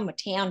 so I'm a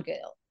town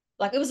girl.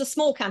 Like, it was a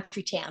small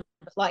country town.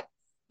 Like,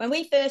 when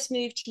we first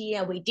moved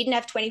here, we didn't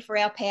have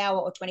 24-hour power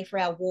or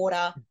 24-hour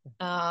water.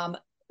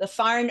 The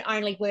phone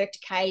only worked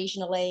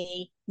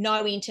occasionally,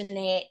 no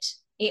internet.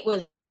 It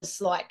was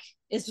like,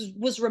 it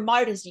was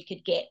remote as you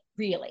could get,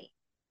 really.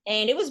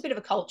 And it was a bit of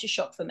a culture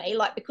shock for me.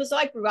 Like, because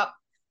I grew up,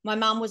 my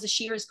mum was a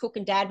shearer's cook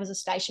and dad was a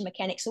station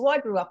mechanic. So I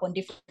grew up on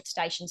different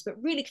stations,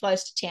 but really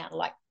close to town,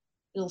 like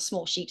little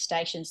small sheep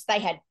stations. They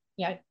had,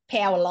 you know,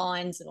 power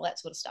lines and all that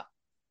sort of stuff.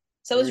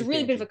 So it was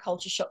really a bit of a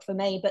culture shock for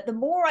me. But the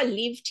more I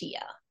lived here,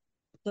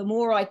 the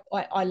more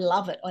I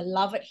love it. I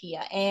love it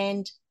here.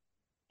 And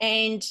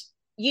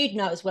you'd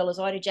know as well as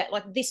I do, Jack,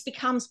 like, this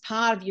becomes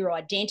part of your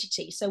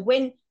identity. So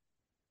when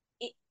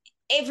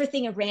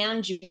everything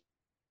around you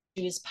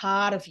is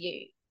part of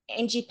you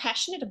and you're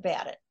passionate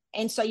about it,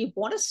 and so you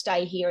want to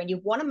stay here and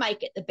you want to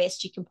make it the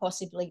best you can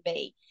possibly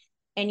be.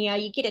 And, you know,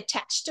 you get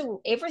attached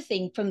to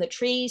everything from the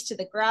trees to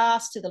the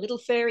grass to the little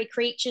furry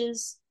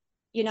creatures,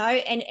 you know,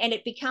 and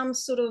it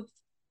becomes sort of,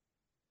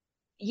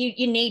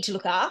 you need to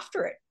look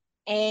after it.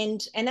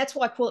 And that's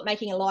why I call it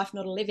making a life,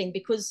 not a living,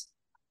 because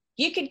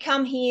you could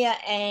come here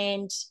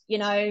and, you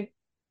know,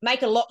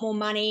 make a lot more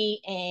money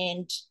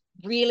and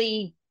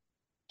really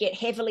get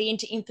heavily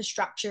into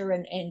infrastructure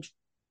and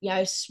you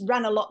know,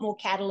 run a lot more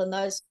cattle and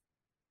those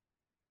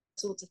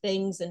sorts of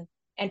things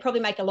and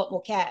probably make a lot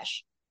more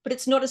cash. But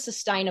it's not as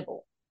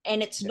sustainable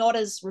and it's not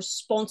as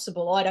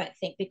responsible, I don't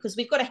think, because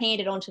we've got to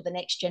hand it on to the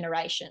next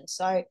generation.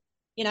 So,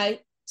 you know,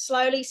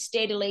 slowly,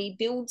 steadily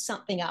build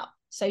something up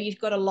so you've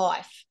got a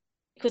life.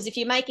 Because if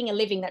you're making a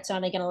living, that's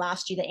only going to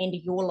last you the end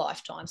of your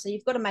lifetime. So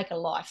you've got to make a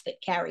life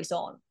that carries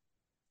on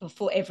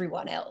for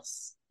everyone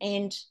else.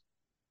 And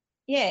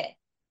yeah,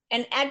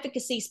 and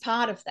advocacy is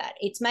part of that.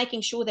 It's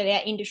making sure that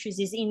our industries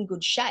is in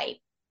good shape.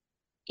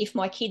 if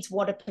my kids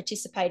want to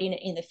participate in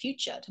it in the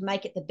future, to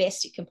make it the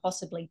best it can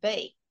possibly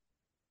be.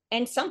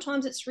 And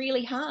sometimes it's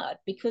really hard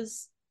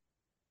because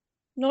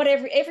not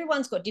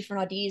everyone's got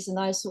different ideas and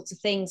those sorts of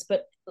things.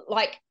 But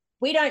like,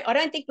 I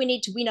don't think we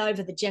need to win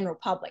over the general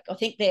public. I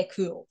think they're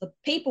cool. The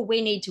people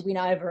we need to win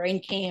over are in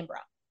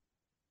Canberra.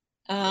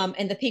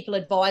 And the people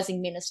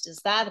advising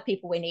ministers, they're the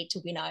people we need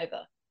to win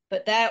over.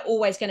 But they're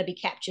always going to be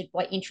captured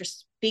by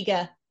interests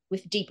bigger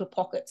with deeper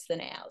pockets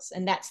than ours.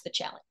 And that's the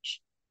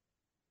challenge.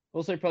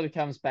 Also probably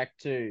comes back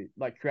to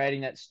like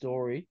creating that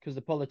story, because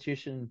the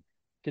politician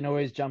can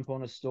always jump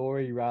on a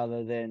story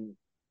rather than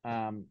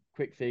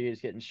quick figures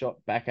getting shot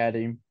back at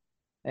him.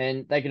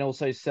 And they can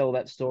also sell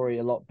that story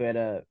a lot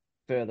better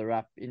further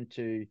up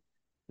into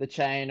the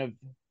chain of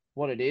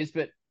what it is.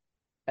 But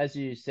as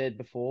you said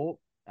before,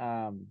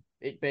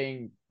 it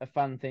being a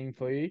fun thing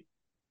for you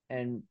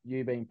and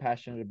you being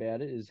passionate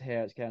about it is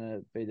how it's going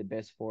to be the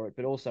best for it.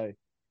 But also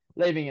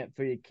leaving it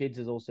for your kids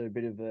is also a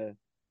bit of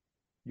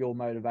your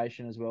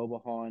motivation as well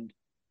behind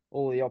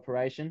all the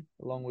operation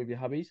along with your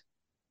hubbies.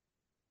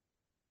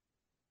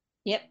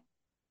 Yep.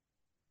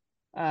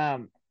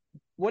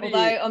 What Although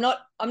do you...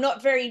 I'm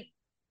not very.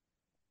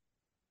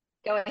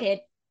 Go ahead.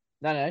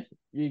 No,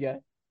 you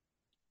go.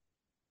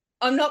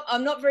 I'm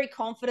not very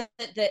confident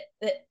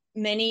that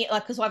many,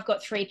 like, because I've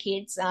got 3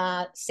 kids,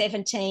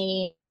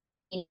 17,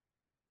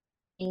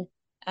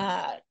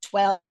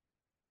 12,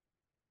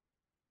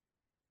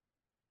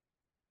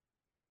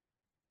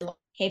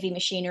 heavy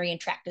machinery and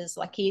tractors.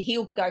 Like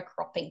he'll go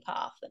cropping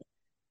path,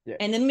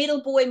 and the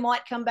middle boy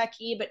might come back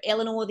here, but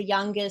Eleanor, the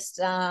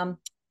youngest,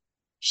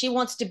 she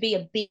wants to be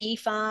a bee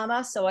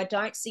farmer, so I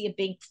don't see a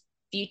big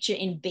future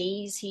in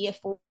bees here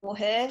for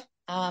her.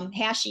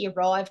 How she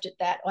arrived at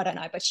that, I don't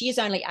know, but she is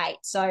only 8,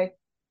 so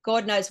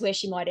God knows where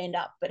she might end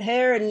up. But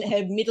her and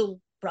her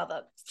middle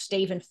brother,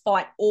 Stephen,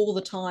 fight all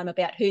the time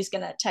about who's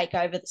going to take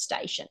over the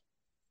station.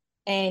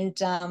 And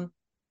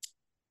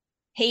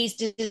he's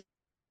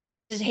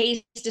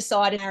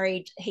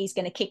decided he's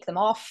going to kick them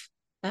off.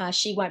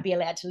 She won't be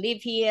allowed to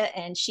live here,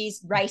 and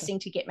she's racing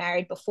to get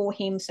married before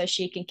him so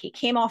she can kick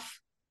him off.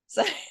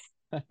 So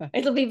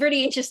it'll be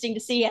pretty interesting to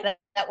see how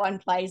that one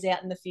plays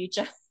out in the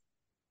future.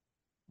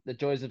 The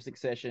joys of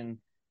succession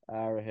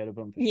are ahead of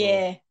them for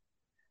sure.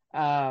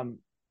 Yeah.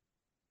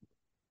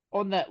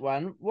 On that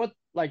one, what,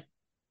 like,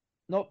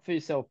 not for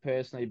yourself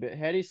personally, but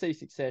how do you see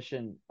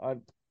succession?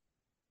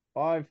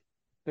 I've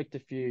flicked a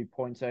few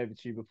points over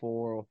to you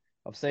before, or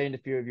I've seen a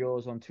few of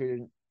yours on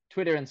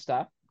Twitter and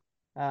stuff.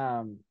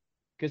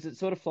 Because it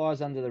sort of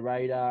flies under the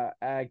radar.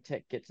 Ag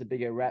tech gets a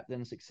bigger rap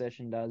than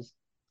succession does.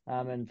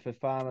 And for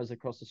farmers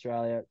across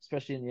Australia,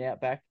 especially in the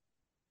outback,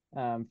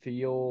 for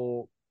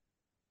your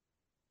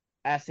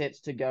assets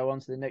to go on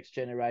to the next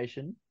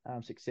generation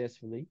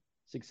successfully,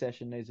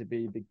 succession needs to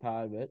be a big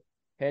part of it.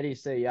 How do you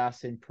see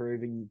us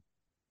improving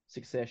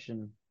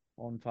succession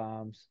on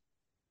farms?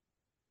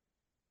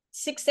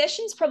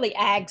 Succession's probably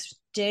ag's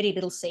dirty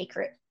little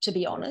secret, to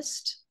be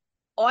honest.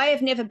 I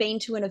have never been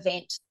to an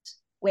event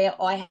where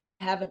I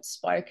haven't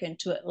spoken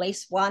to at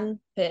least one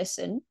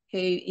person who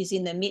is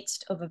in the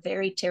midst of a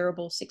very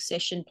terrible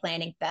succession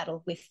planning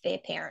battle with their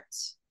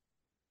parents,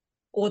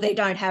 or they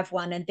don't have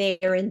one and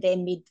they're in their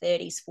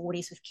mid-30s,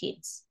 40s with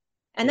kids.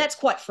 And that's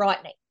quite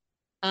frightening.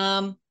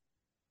 And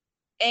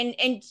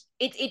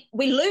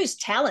we lose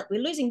talent.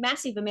 We're losing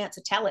massive amounts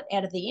of talent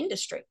out of the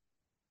industry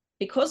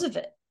because of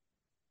it.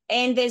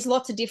 And there's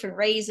lots of different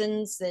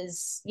reasons.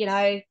 There's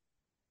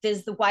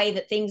the way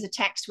that things are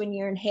taxed when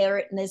you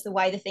inherit, and there's the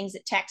way the things are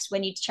taxed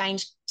when you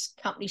change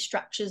company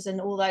structures and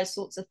all those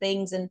sorts of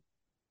things. And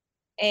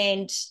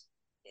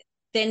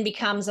then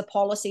becomes a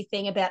policy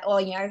thing about,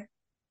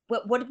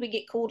 what did we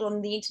get called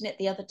on the internet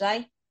the other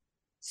day?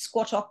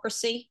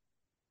 Squatocracy.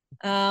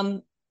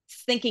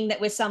 Thinking that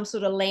we're some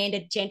sort of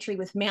landed gentry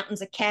with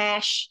mountains of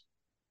cash.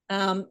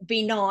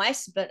 Be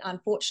nice, but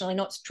unfortunately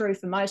not true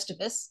for most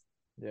of us.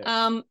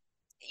 Yeah.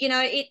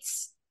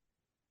 It's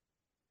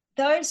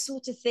those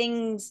sorts of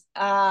things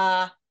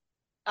are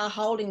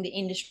holding the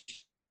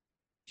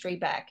industry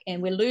back,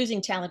 and we're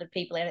losing talented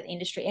people out of the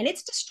industry, and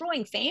it's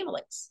destroying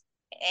families.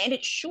 And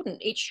it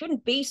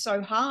shouldn't be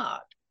so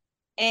hard.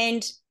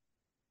 And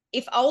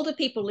if older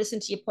people listen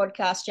to your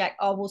podcast, Jack,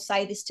 I will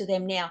say this to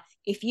them now.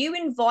 If you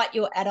invite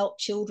your adult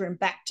children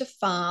back to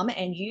farm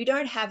and you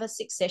don't have a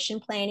succession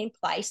plan in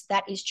place,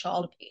 that is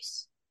child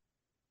abuse,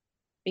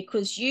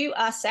 because you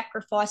are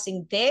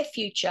sacrificing their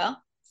future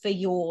for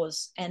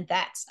yours, and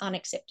that's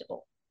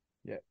unacceptable.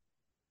 Yeah.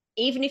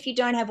 Even if you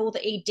don't have all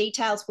the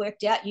details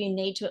worked out, you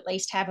need to at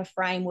least have a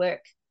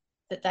framework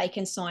that they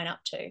can sign up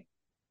to,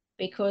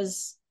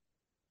 because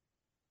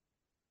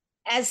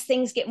as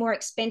things get more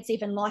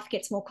expensive and life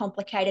gets more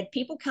complicated,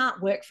 people can't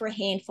work for a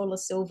handful of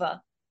silver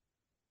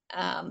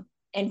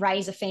and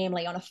raise a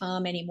family on a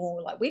farm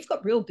anymore. Like, we've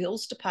got real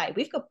bills to pay.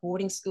 We've got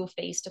boarding school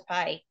fees to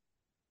pay,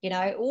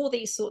 all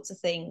these sorts of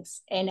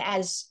things. And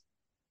as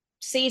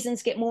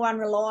seasons get more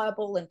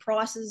unreliable and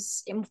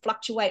prices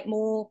fluctuate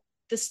more,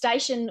 the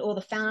station or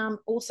the farm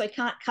also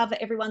can't cover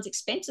everyone's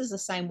expenses the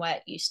same way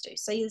it used to.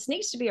 So there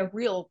needs to be a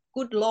real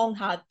good, long,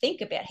 hard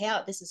think about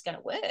how this is going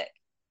to work.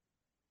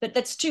 But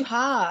that's too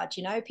hard,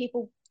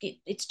 people,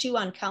 it's too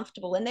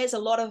uncomfortable. And there's a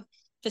lot of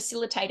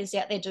facilitators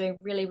out there doing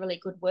really, really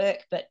good work,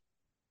 but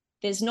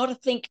there's not a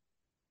think.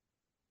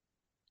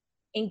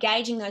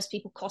 Engaging those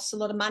people costs a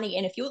lot of money.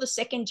 And if you're the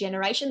second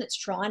generation that's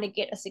trying to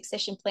get a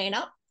succession plan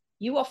up,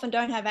 you often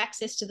don't have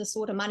access to the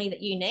sort of money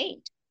that you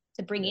need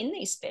to bring in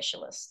these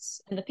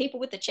specialists. And the people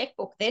with the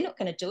checkbook, they're not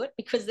going to do it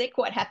because they're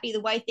quite happy the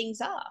way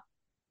things are.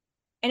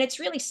 And it's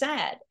really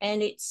sad.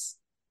 And it's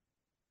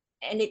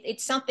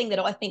something that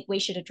I think we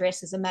should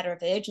address as a matter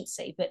of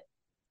urgency. But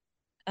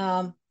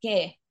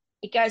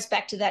it goes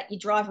back to that. You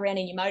drive around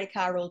in your motor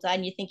car all day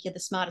and you think you're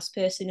the smartest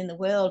person in the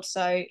world.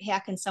 So how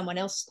can someone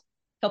else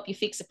help you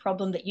fix a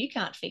problem that you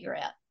can't figure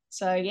out?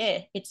 So yeah,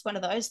 it's one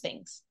of those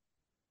things.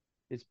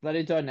 It's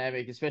bloody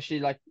dynamic,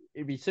 especially like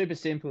it'd be super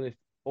simple if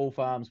all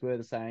farms were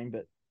the same,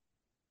 but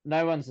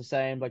no one's the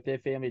same. Like their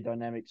family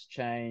dynamics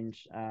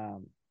change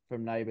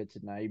from neighbour to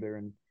neighbour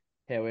and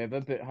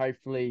however, but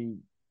hopefully,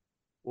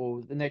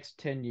 well, the next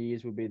 10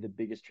 years will be the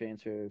biggest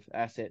transfer of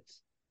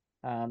assets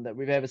that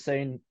we've ever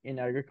seen in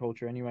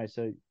agriculture anyway.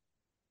 So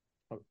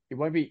it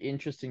won't be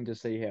interesting to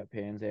see how it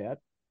pans out,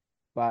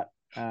 but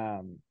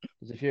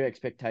there's a few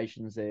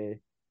expectations there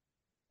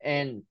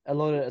and a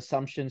lot of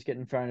assumptions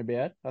getting thrown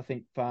about. I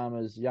think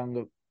farmers,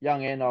 young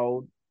and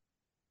old,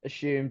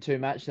 assume too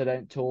much. They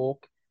don't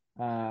talk.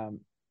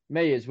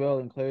 Me as well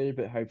included,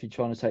 but hopefully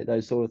trying to take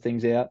those sort of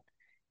things out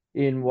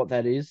in what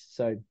that is.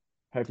 So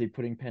hopefully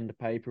putting pen to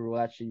paper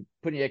or actually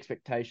putting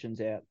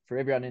expectations out for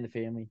everyone in the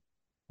family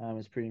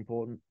is pretty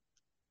important.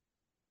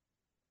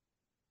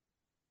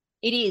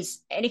 It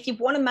is. And if you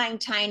want to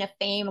maintain a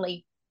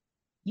family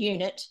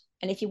unit,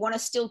 and if you want to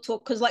still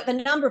talk, because like the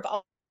number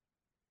of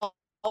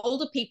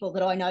older people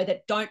that I know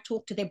that don't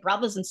talk to their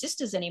brothers and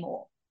sisters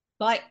anymore,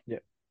 like,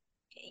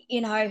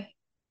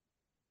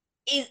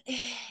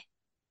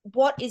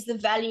 what is the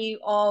value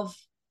of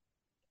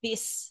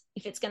this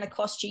if it's going to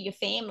cost you your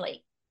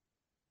family?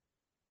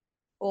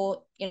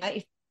 Or,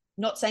 if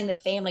not saying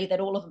that family, that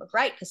all of them are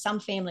great, because some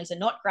families are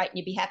not great and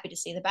you'd be happy to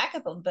see the back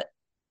of them. But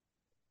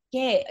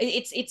yeah,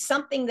 it's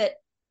something that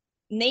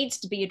needs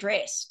to be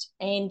addressed.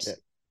 And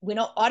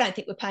I don't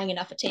think we're paying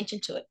enough attention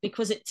to it,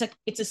 because it's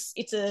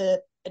a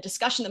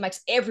discussion that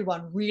makes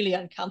everyone really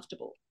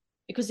uncomfortable,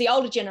 because the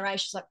older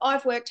generation's like,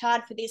 I've worked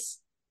hard for this,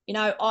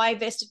 I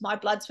invested my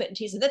blood, sweat and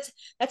tears, and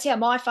that's how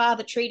my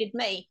father treated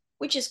me,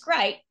 which is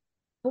great,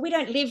 but we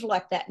don't live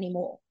like that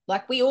anymore.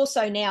 Like, we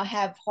also now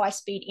have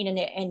high-speed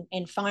internet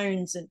and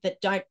phones that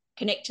don't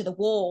connect to the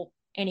wall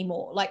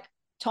anymore. Like,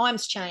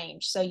 times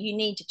change, so you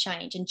need to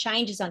change, and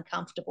change is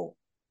uncomfortable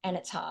and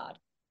it's hard.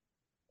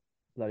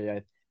 Bloody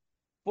oath.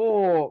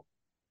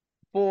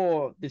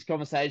 For this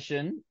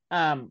conversation,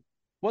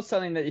 what's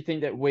something that you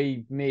think that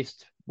we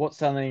missed? What's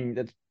something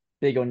that's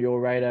big on your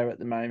radar at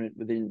the moment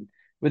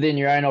within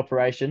your own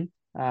operation,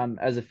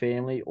 as a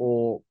family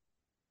or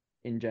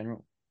in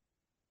general?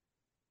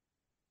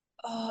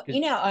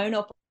 In our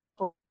own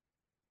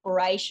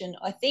operation,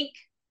 I think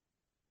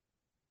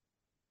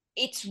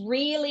it's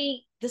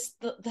really this.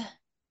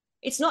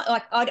 It's not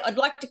like I'd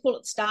like to call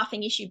it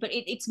staffing issue, but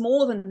it's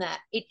more than that.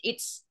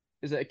 Is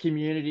it a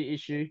community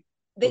issue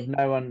with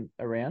no one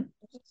around?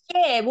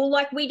 Yeah, well,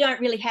 like, we don't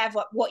really have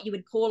what you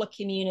would call a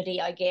community,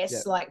 I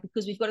guess, like,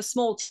 because we've got a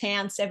small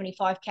town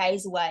 75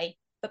 k's away,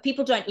 but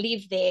people don't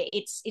live there.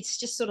 It's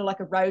just sort of like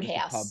a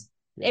roadhouse.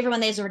 Everyone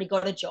there's already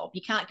got a job.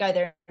 You can't go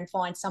there and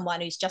find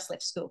someone who's just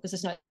left school, because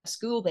there's no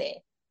school there.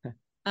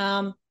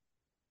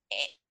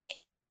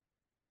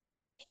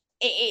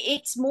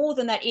 It's more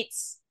than that.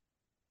 It's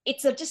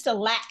just a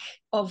lack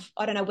of,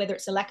 I don't know whether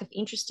it's a lack of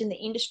interest in the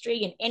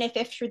industry, and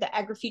NFF through the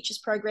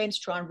AgriFutures programs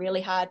trying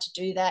really hard to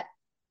do that.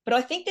 But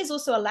I think there's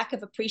also a lack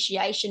of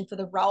appreciation for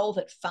the role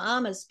that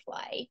farmers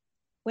play.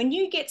 When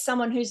you get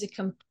someone who's a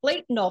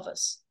complete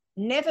novice,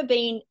 never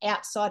been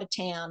outside of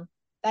town,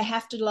 you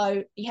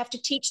have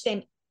to teach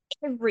them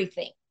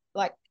everything,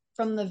 like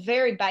from the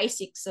very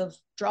basics of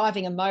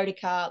driving a motor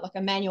car, like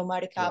a manual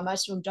motor car. Yeah.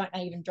 Most of them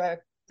don't even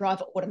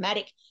drive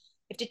automatic.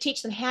 You have to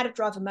teach them how to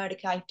drive a motor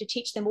car. You have to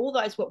teach them all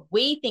those what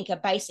we think are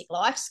basic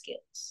life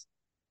skills.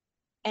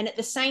 And at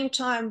the same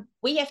time,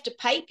 we have to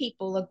pay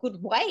people a good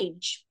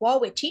wage while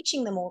we're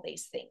teaching them all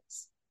these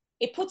things.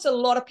 It puts a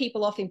lot of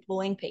people off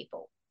employing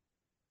people,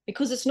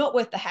 because it's not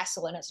worth the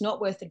hassle and it's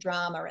not worth the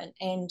drama.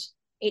 And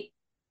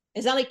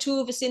there's only two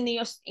of us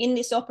in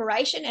this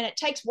operation, and it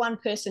takes one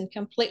person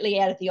completely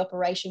out of the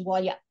operation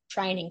while you're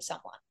training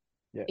someone,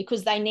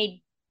 because they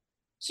need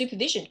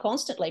supervision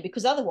constantly,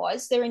 because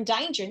otherwise they're in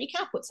danger, and you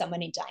can't put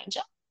someone in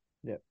danger.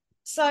 Yeah.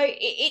 So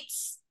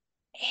it's,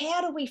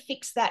 how do we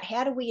fix that?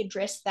 How do we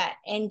address that?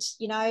 And,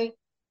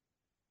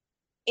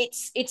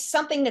 it's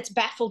something that's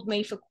baffled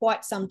me for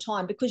quite some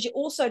time, because you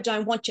also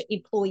don't want your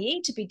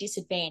employee to be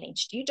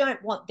disadvantaged. You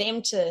don't want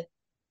them to,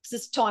 because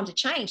it's time to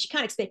change. You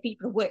can't expect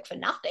people to work for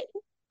nothing.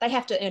 They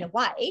have to earn a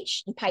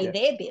wage and pay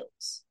their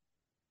bills.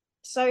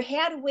 So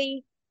how do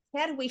we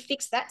how do we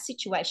fix that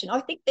situation?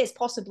 I think there's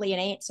possibly an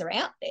answer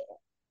out there.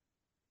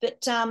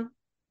 But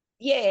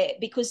yeah,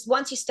 because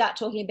once you start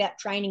talking about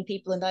training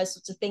people and those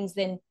sorts of things,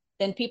 then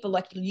people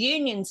like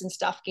unions and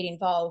stuff get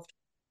involved,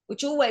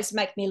 which always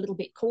make me a little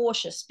bit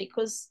cautious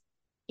because,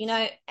 you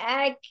know,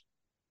 ag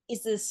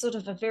is a sort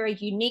of a very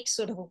unique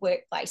sort of a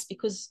workplace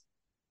because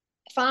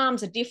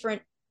farms are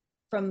different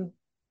from,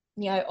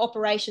 you know,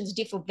 operations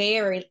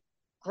vary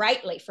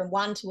greatly from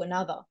one to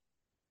another.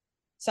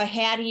 So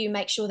how do you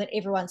make sure that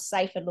everyone's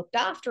safe and looked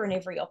after in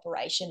every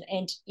operation?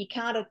 And you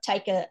can't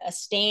take a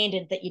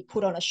standard that you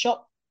put on a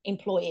shop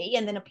employee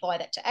and then apply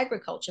that to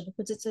agriculture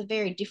because it's a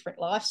very different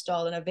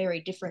lifestyle and a very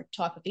different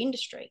type of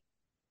industry.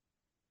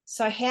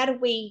 So how do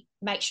we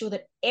make sure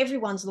that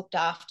everyone's looked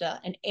after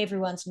and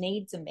everyone's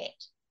needs are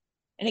met?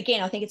 And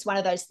again, I think it's one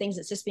of those things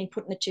that's just been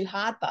put in the too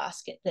hard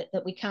basket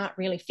that we can't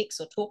really fix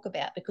or talk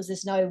about because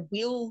there's no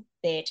will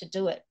there to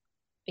do it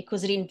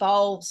because it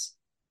involves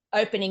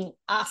opening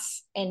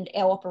us and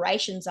our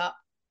operations up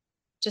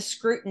to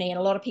scrutiny, and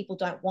a lot of people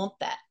don't want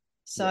that.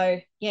 So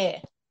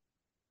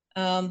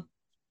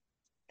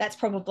that's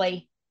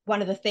probably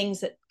one of the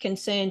things that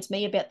concerns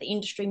me about the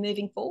industry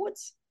moving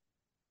forwards.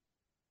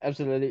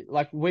 Absolutely.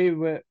 Like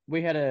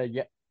we had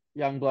a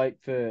young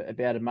bloke for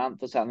about a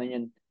month or something,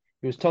 and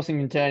he was tossing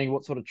and turning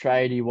what sort of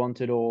trade he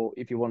wanted or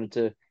if he wanted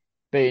to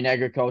be in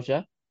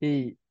agriculture.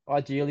 He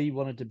ideally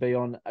wanted to be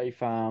on a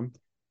farm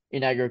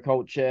in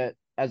agriculture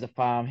as a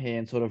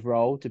farmhand sort of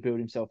role to build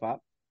himself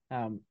up.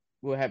 We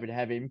were happy to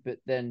have him, but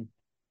then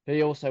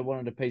he also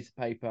wanted a piece of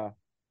paper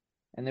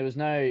and there was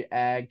no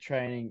ag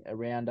training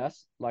around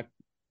us. Like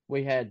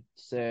we had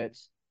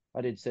certs.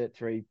 I did cert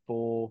 3,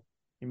 4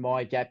 in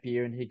my gap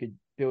year and he could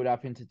build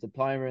up into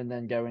diploma and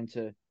then go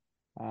into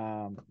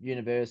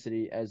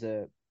university as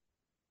a,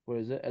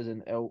 as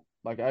an L,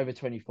 like over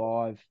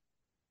 25,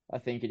 I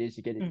think it is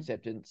to get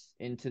acceptance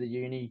into the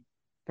uni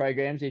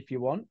programs if you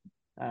want.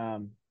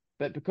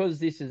 But because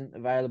this isn't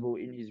available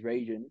in his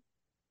region,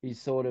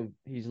 he's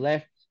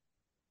left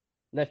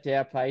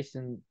our place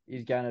and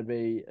he's going to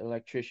be an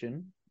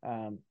electrician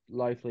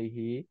locally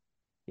here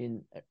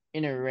in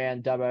and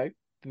around Dubbo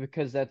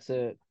because that's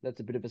a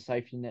bit of a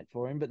safety net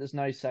for him. But there's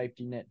no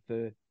safety net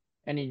for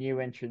any new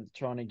entrants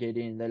trying to get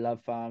in. They love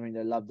farming,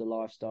 they love the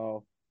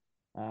lifestyle,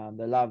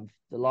 they love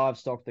the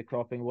livestock, the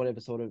cropping,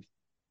 whatever sort of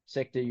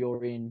sector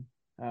you're in.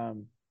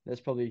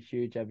 That's probably a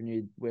huge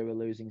avenue where we're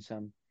losing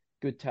some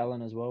good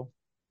talent as well.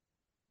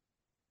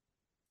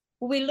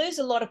 Well, we lose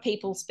a lot of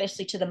people,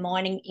 especially to the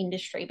mining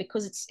industry,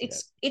 because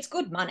it's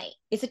good money.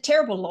 It's a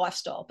terrible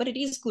lifestyle, but it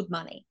is good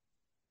money.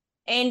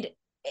 And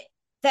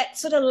that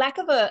sort of lack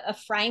of a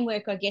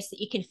framework, I guess, that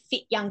you can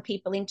fit young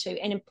people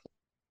into, and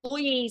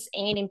employees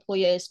and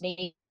employers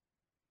need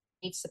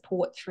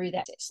support through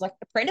that. It's like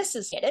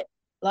apprentices get it.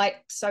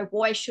 Like, so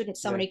why shouldn't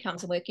someone who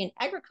comes and work in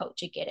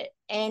agriculture get it?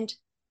 And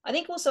I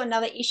think also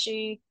another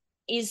issue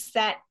is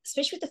that,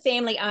 especially with the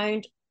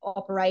family-owned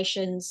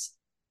operations,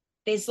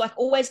 there's like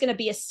always going to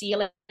be a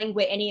ceiling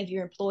where any of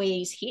your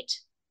employees hit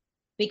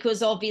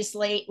because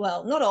obviously,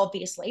 well, not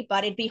obviously,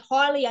 but it'd be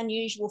highly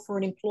unusual for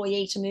an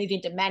employee to move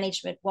into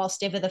management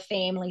whilst ever the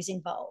family's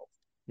involved.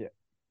 Yeah.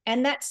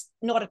 And that's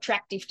not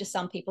attractive to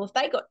some people. If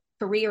they got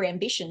career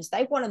ambitions,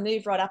 they want to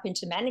move right up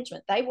into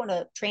management. They want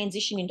to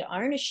transition into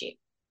ownership.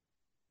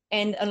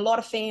 And a lot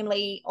of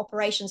family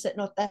operations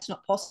that's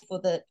not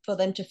possible for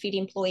them to fit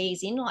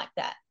employees in like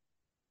that.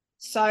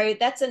 So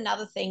that's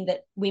another thing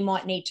that we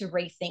might need to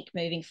rethink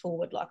moving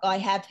forward. Like I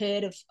have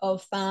heard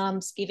of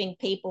farms giving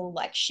people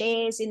like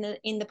shares in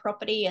the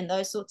property and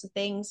those sorts of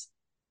things,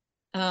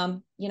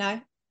 you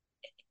know.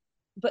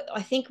 But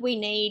I think we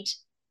need,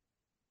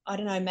 I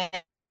don't know,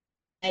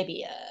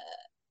 maybe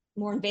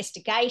more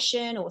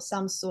investigation or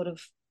some sort of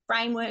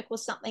framework or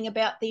something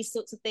about these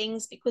sorts of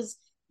things, because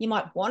you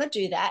might want to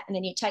do that and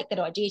then you take that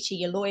idea to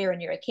your lawyer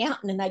and your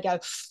accountant and they go,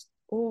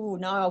 oh,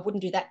 no, I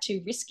wouldn't do that,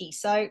 too risky.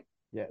 So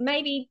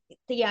maybe,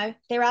 you know,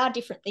 there are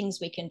different things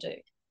we can do.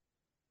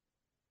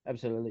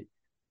 Absolutely.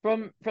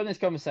 From this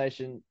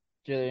conversation,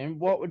 Gillian,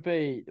 what would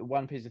be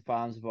one piece of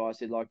farms advice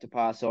you'd like to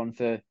pass on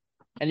for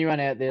anyone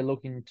out there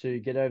looking to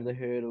get over the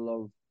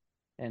hurdle of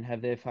and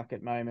have their fuck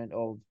it moment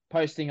of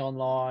posting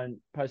online,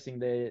 posting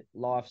their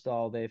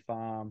lifestyle, their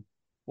farm,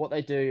 what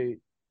they do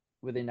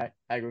within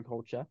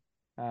agriculture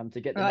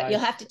to get the most? You'll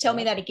have to tell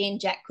me that again,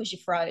 Jack, because you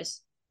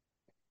froze.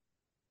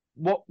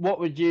 What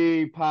would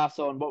you pass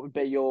on? What would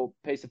be your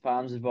piece of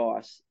farms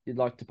advice you'd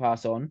like to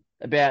pass on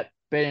about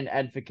being an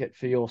advocate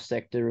for your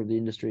sector of the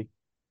industry?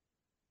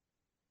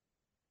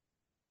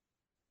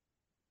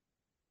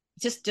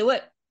 Just do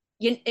it.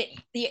 You're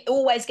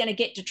always going to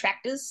get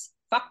detractors.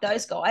 Fuck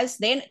those guys.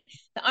 Then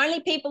the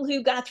only people who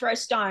are going to throw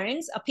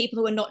stones are people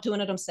who are not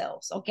doing it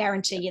themselves. I'll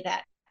guarantee you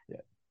that. Yeah.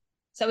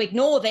 So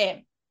ignore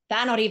them.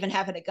 They're not even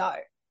having a go.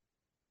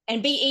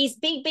 And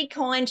be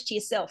kind to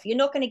yourself. You're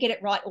not going to get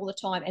it right all the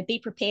time, and be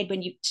prepared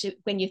when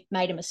you've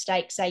made a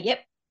mistake. Say, yep,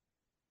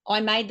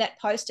 I made that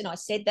post and I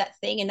said that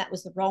thing and that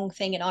was the wrong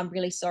thing and I'm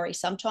really sorry.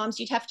 Sometimes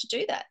you'd have to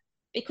do that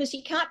because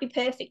you can't be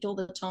perfect all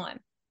the time.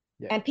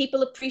 Yeah. And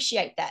people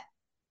appreciate that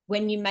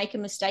when you make a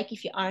mistake,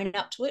 if you own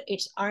up to it,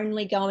 it's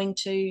only going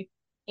to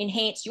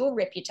enhance your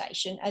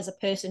reputation as a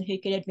person who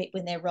can admit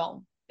when they're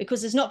wrong,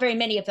 because there's not very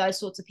many of those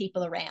sorts of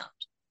people around.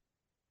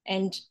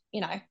 And,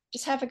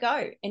 just have a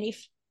go. And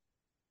if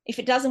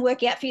it doesn't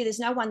work out for you, there's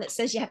no one that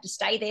says you have to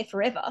stay there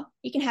forever.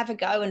 You can have a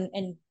go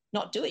and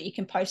not do it. You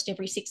can post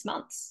every 6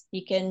 months.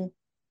 You can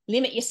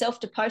limit yourself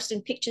to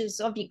posting pictures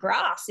of your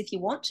grass if you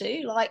want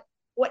to. Like,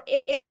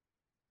 whatever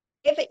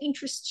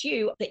interests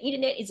you. The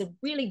internet is a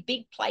really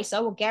big place. I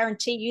will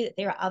guarantee you that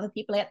there are other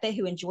people out there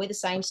who enjoy the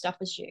same stuff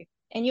as you,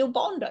 and you'll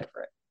bond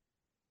over it.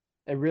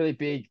 A really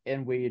big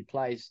and weird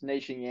place,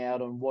 niching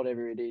out on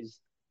whatever it is.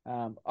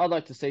 I'd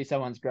like to see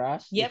someone's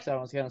grass if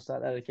someone's going to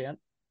start that account.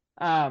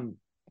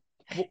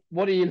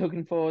 What are you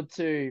looking forward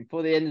to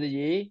for the end of the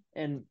year,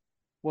 and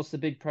what's the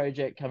big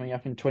project coming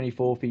up in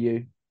 24 for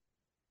you?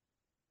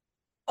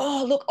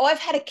 Oh, look, I've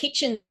had a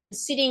kitchen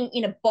sitting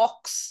in a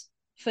box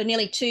for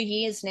nearly 2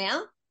 years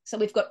now. So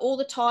we've got all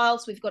the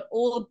tiles, we've got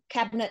all the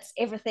cabinets,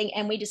 everything,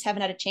 and we just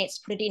haven't had a chance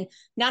to put it in.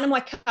 None of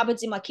my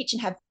cupboards in my kitchen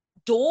have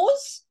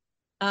doors.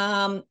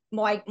 My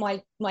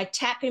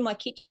tap in my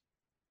kitchen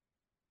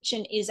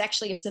is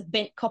actually, it's a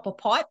bent copper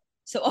pipe.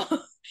 So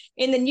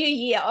in the new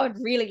year, I'd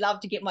really love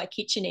to get my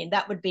kitchen in.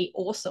 That would be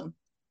awesome.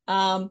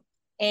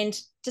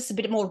 And just a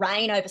bit more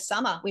rain over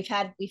summer. We've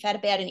had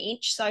about an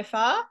inch so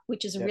far,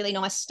 which is a really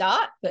nice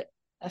start, but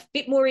a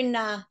bit more in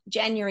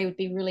January would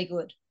be really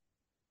good.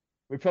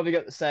 We've probably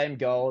got the same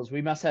goals.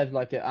 We must have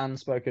like an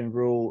unspoken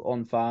rule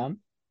on farm.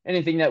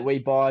 Anything that we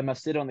buy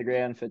must sit on the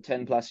ground for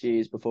 10 plus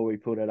years before we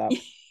put it up.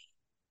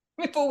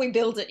 Before we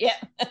build it, yeah.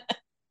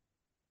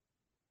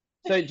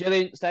 So,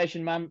 Gillian,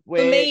 station mum, for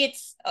me,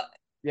 it's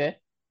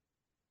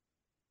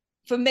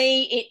For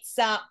me, it's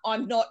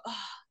I'm not.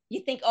 You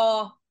think,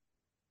 I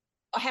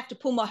have to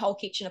pull my whole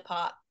kitchen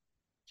apart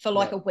for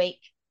like a week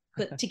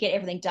to get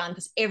everything done,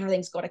 because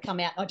everything's got to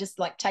come out. I just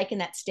like taking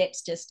that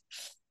steps, just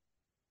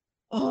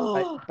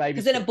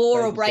because then a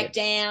bore will break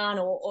down,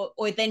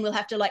 or then we'll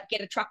have to like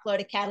get a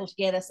truckload of cattle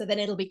together. So then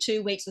it'll be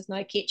 2 weeks with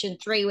no kitchen,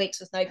 3 weeks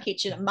with no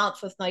kitchen, a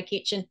month with no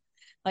kitchen.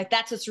 Like,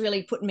 that's what's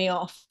really putting me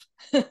off.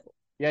 You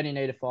only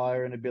need a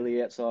fire and a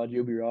billy outside.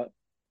 You'll be right.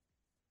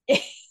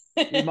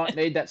 You might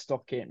need that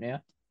stock camp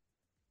now.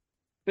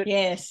 But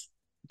yes.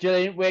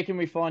 Gillian, where can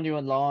we find you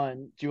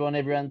online? Do you want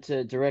everyone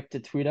to direct to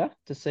Twitter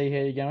to see how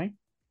you're going?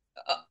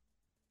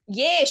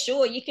 Yeah,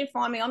 sure. You can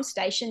find me. I'm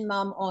Station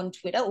Mum on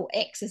Twitter, or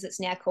X as it's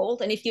now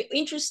called. And if you're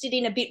interested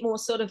in a bit more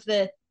sort of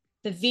the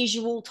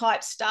visual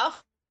type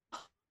stuff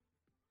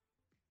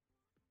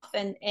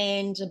and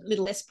a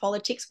little less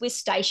politics, we're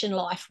Station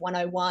Life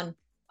 101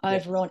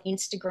 over on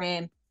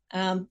Instagram.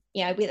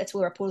 That's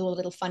where I put all the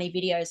little funny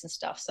videos and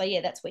stuff. So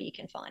yeah, that's where you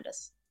can find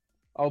us.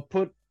 I'll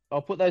put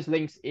those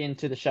links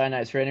into the show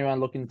notes for anyone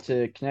looking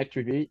to connect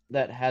with you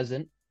that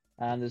hasn't.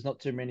 There's not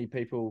too many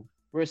people.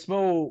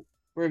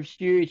 We're a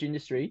huge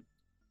industry,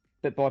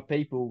 but by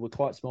people, we're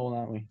quite small,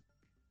 aren't we?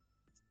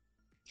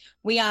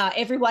 We are.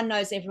 Everyone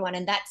knows everyone,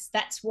 and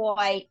that's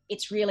why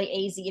it's really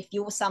easy. If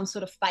you're some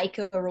sort of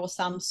faker or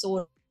some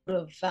sort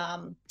of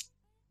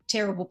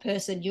terrible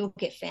person, you'll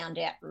get found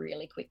out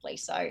really quickly.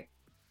 So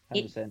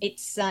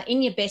it's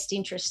in your best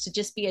interest to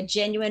just be a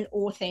genuine,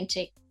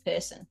 authentic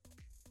person,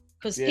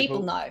 because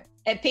people know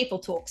and people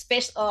talk.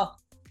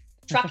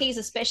 Truckies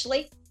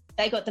especially,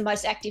 they got the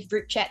most active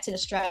group chats in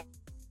Australia.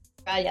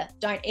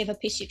 Don't ever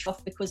piss your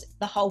off, because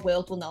the whole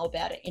world will know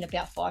about it in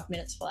about 5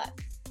 minutes flat.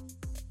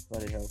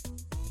 Bloody hell.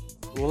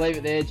 We'll leave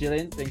it there,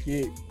 Gillian. Thank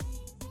you.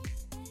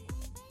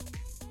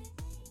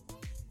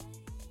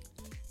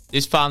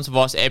 This Farms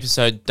Advice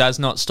episode does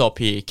not stop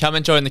here. Come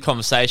and join the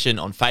conversation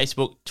on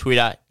Facebook,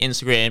 Twitter,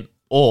 Instagram,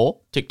 or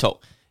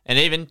TikTok, and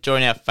even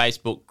join our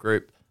Facebook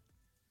group.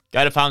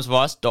 Go to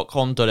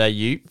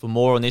farmsadvice.com.au for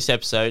more on this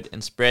episode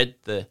and spread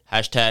the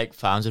hashtag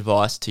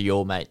FarmsAdvice to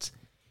your mates.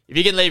 If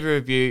you can leave a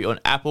review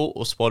on Apple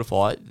or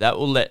Spotify, that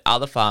will let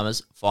other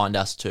farmers find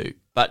us too.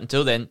 But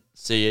until then,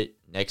 see you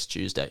next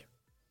Tuesday.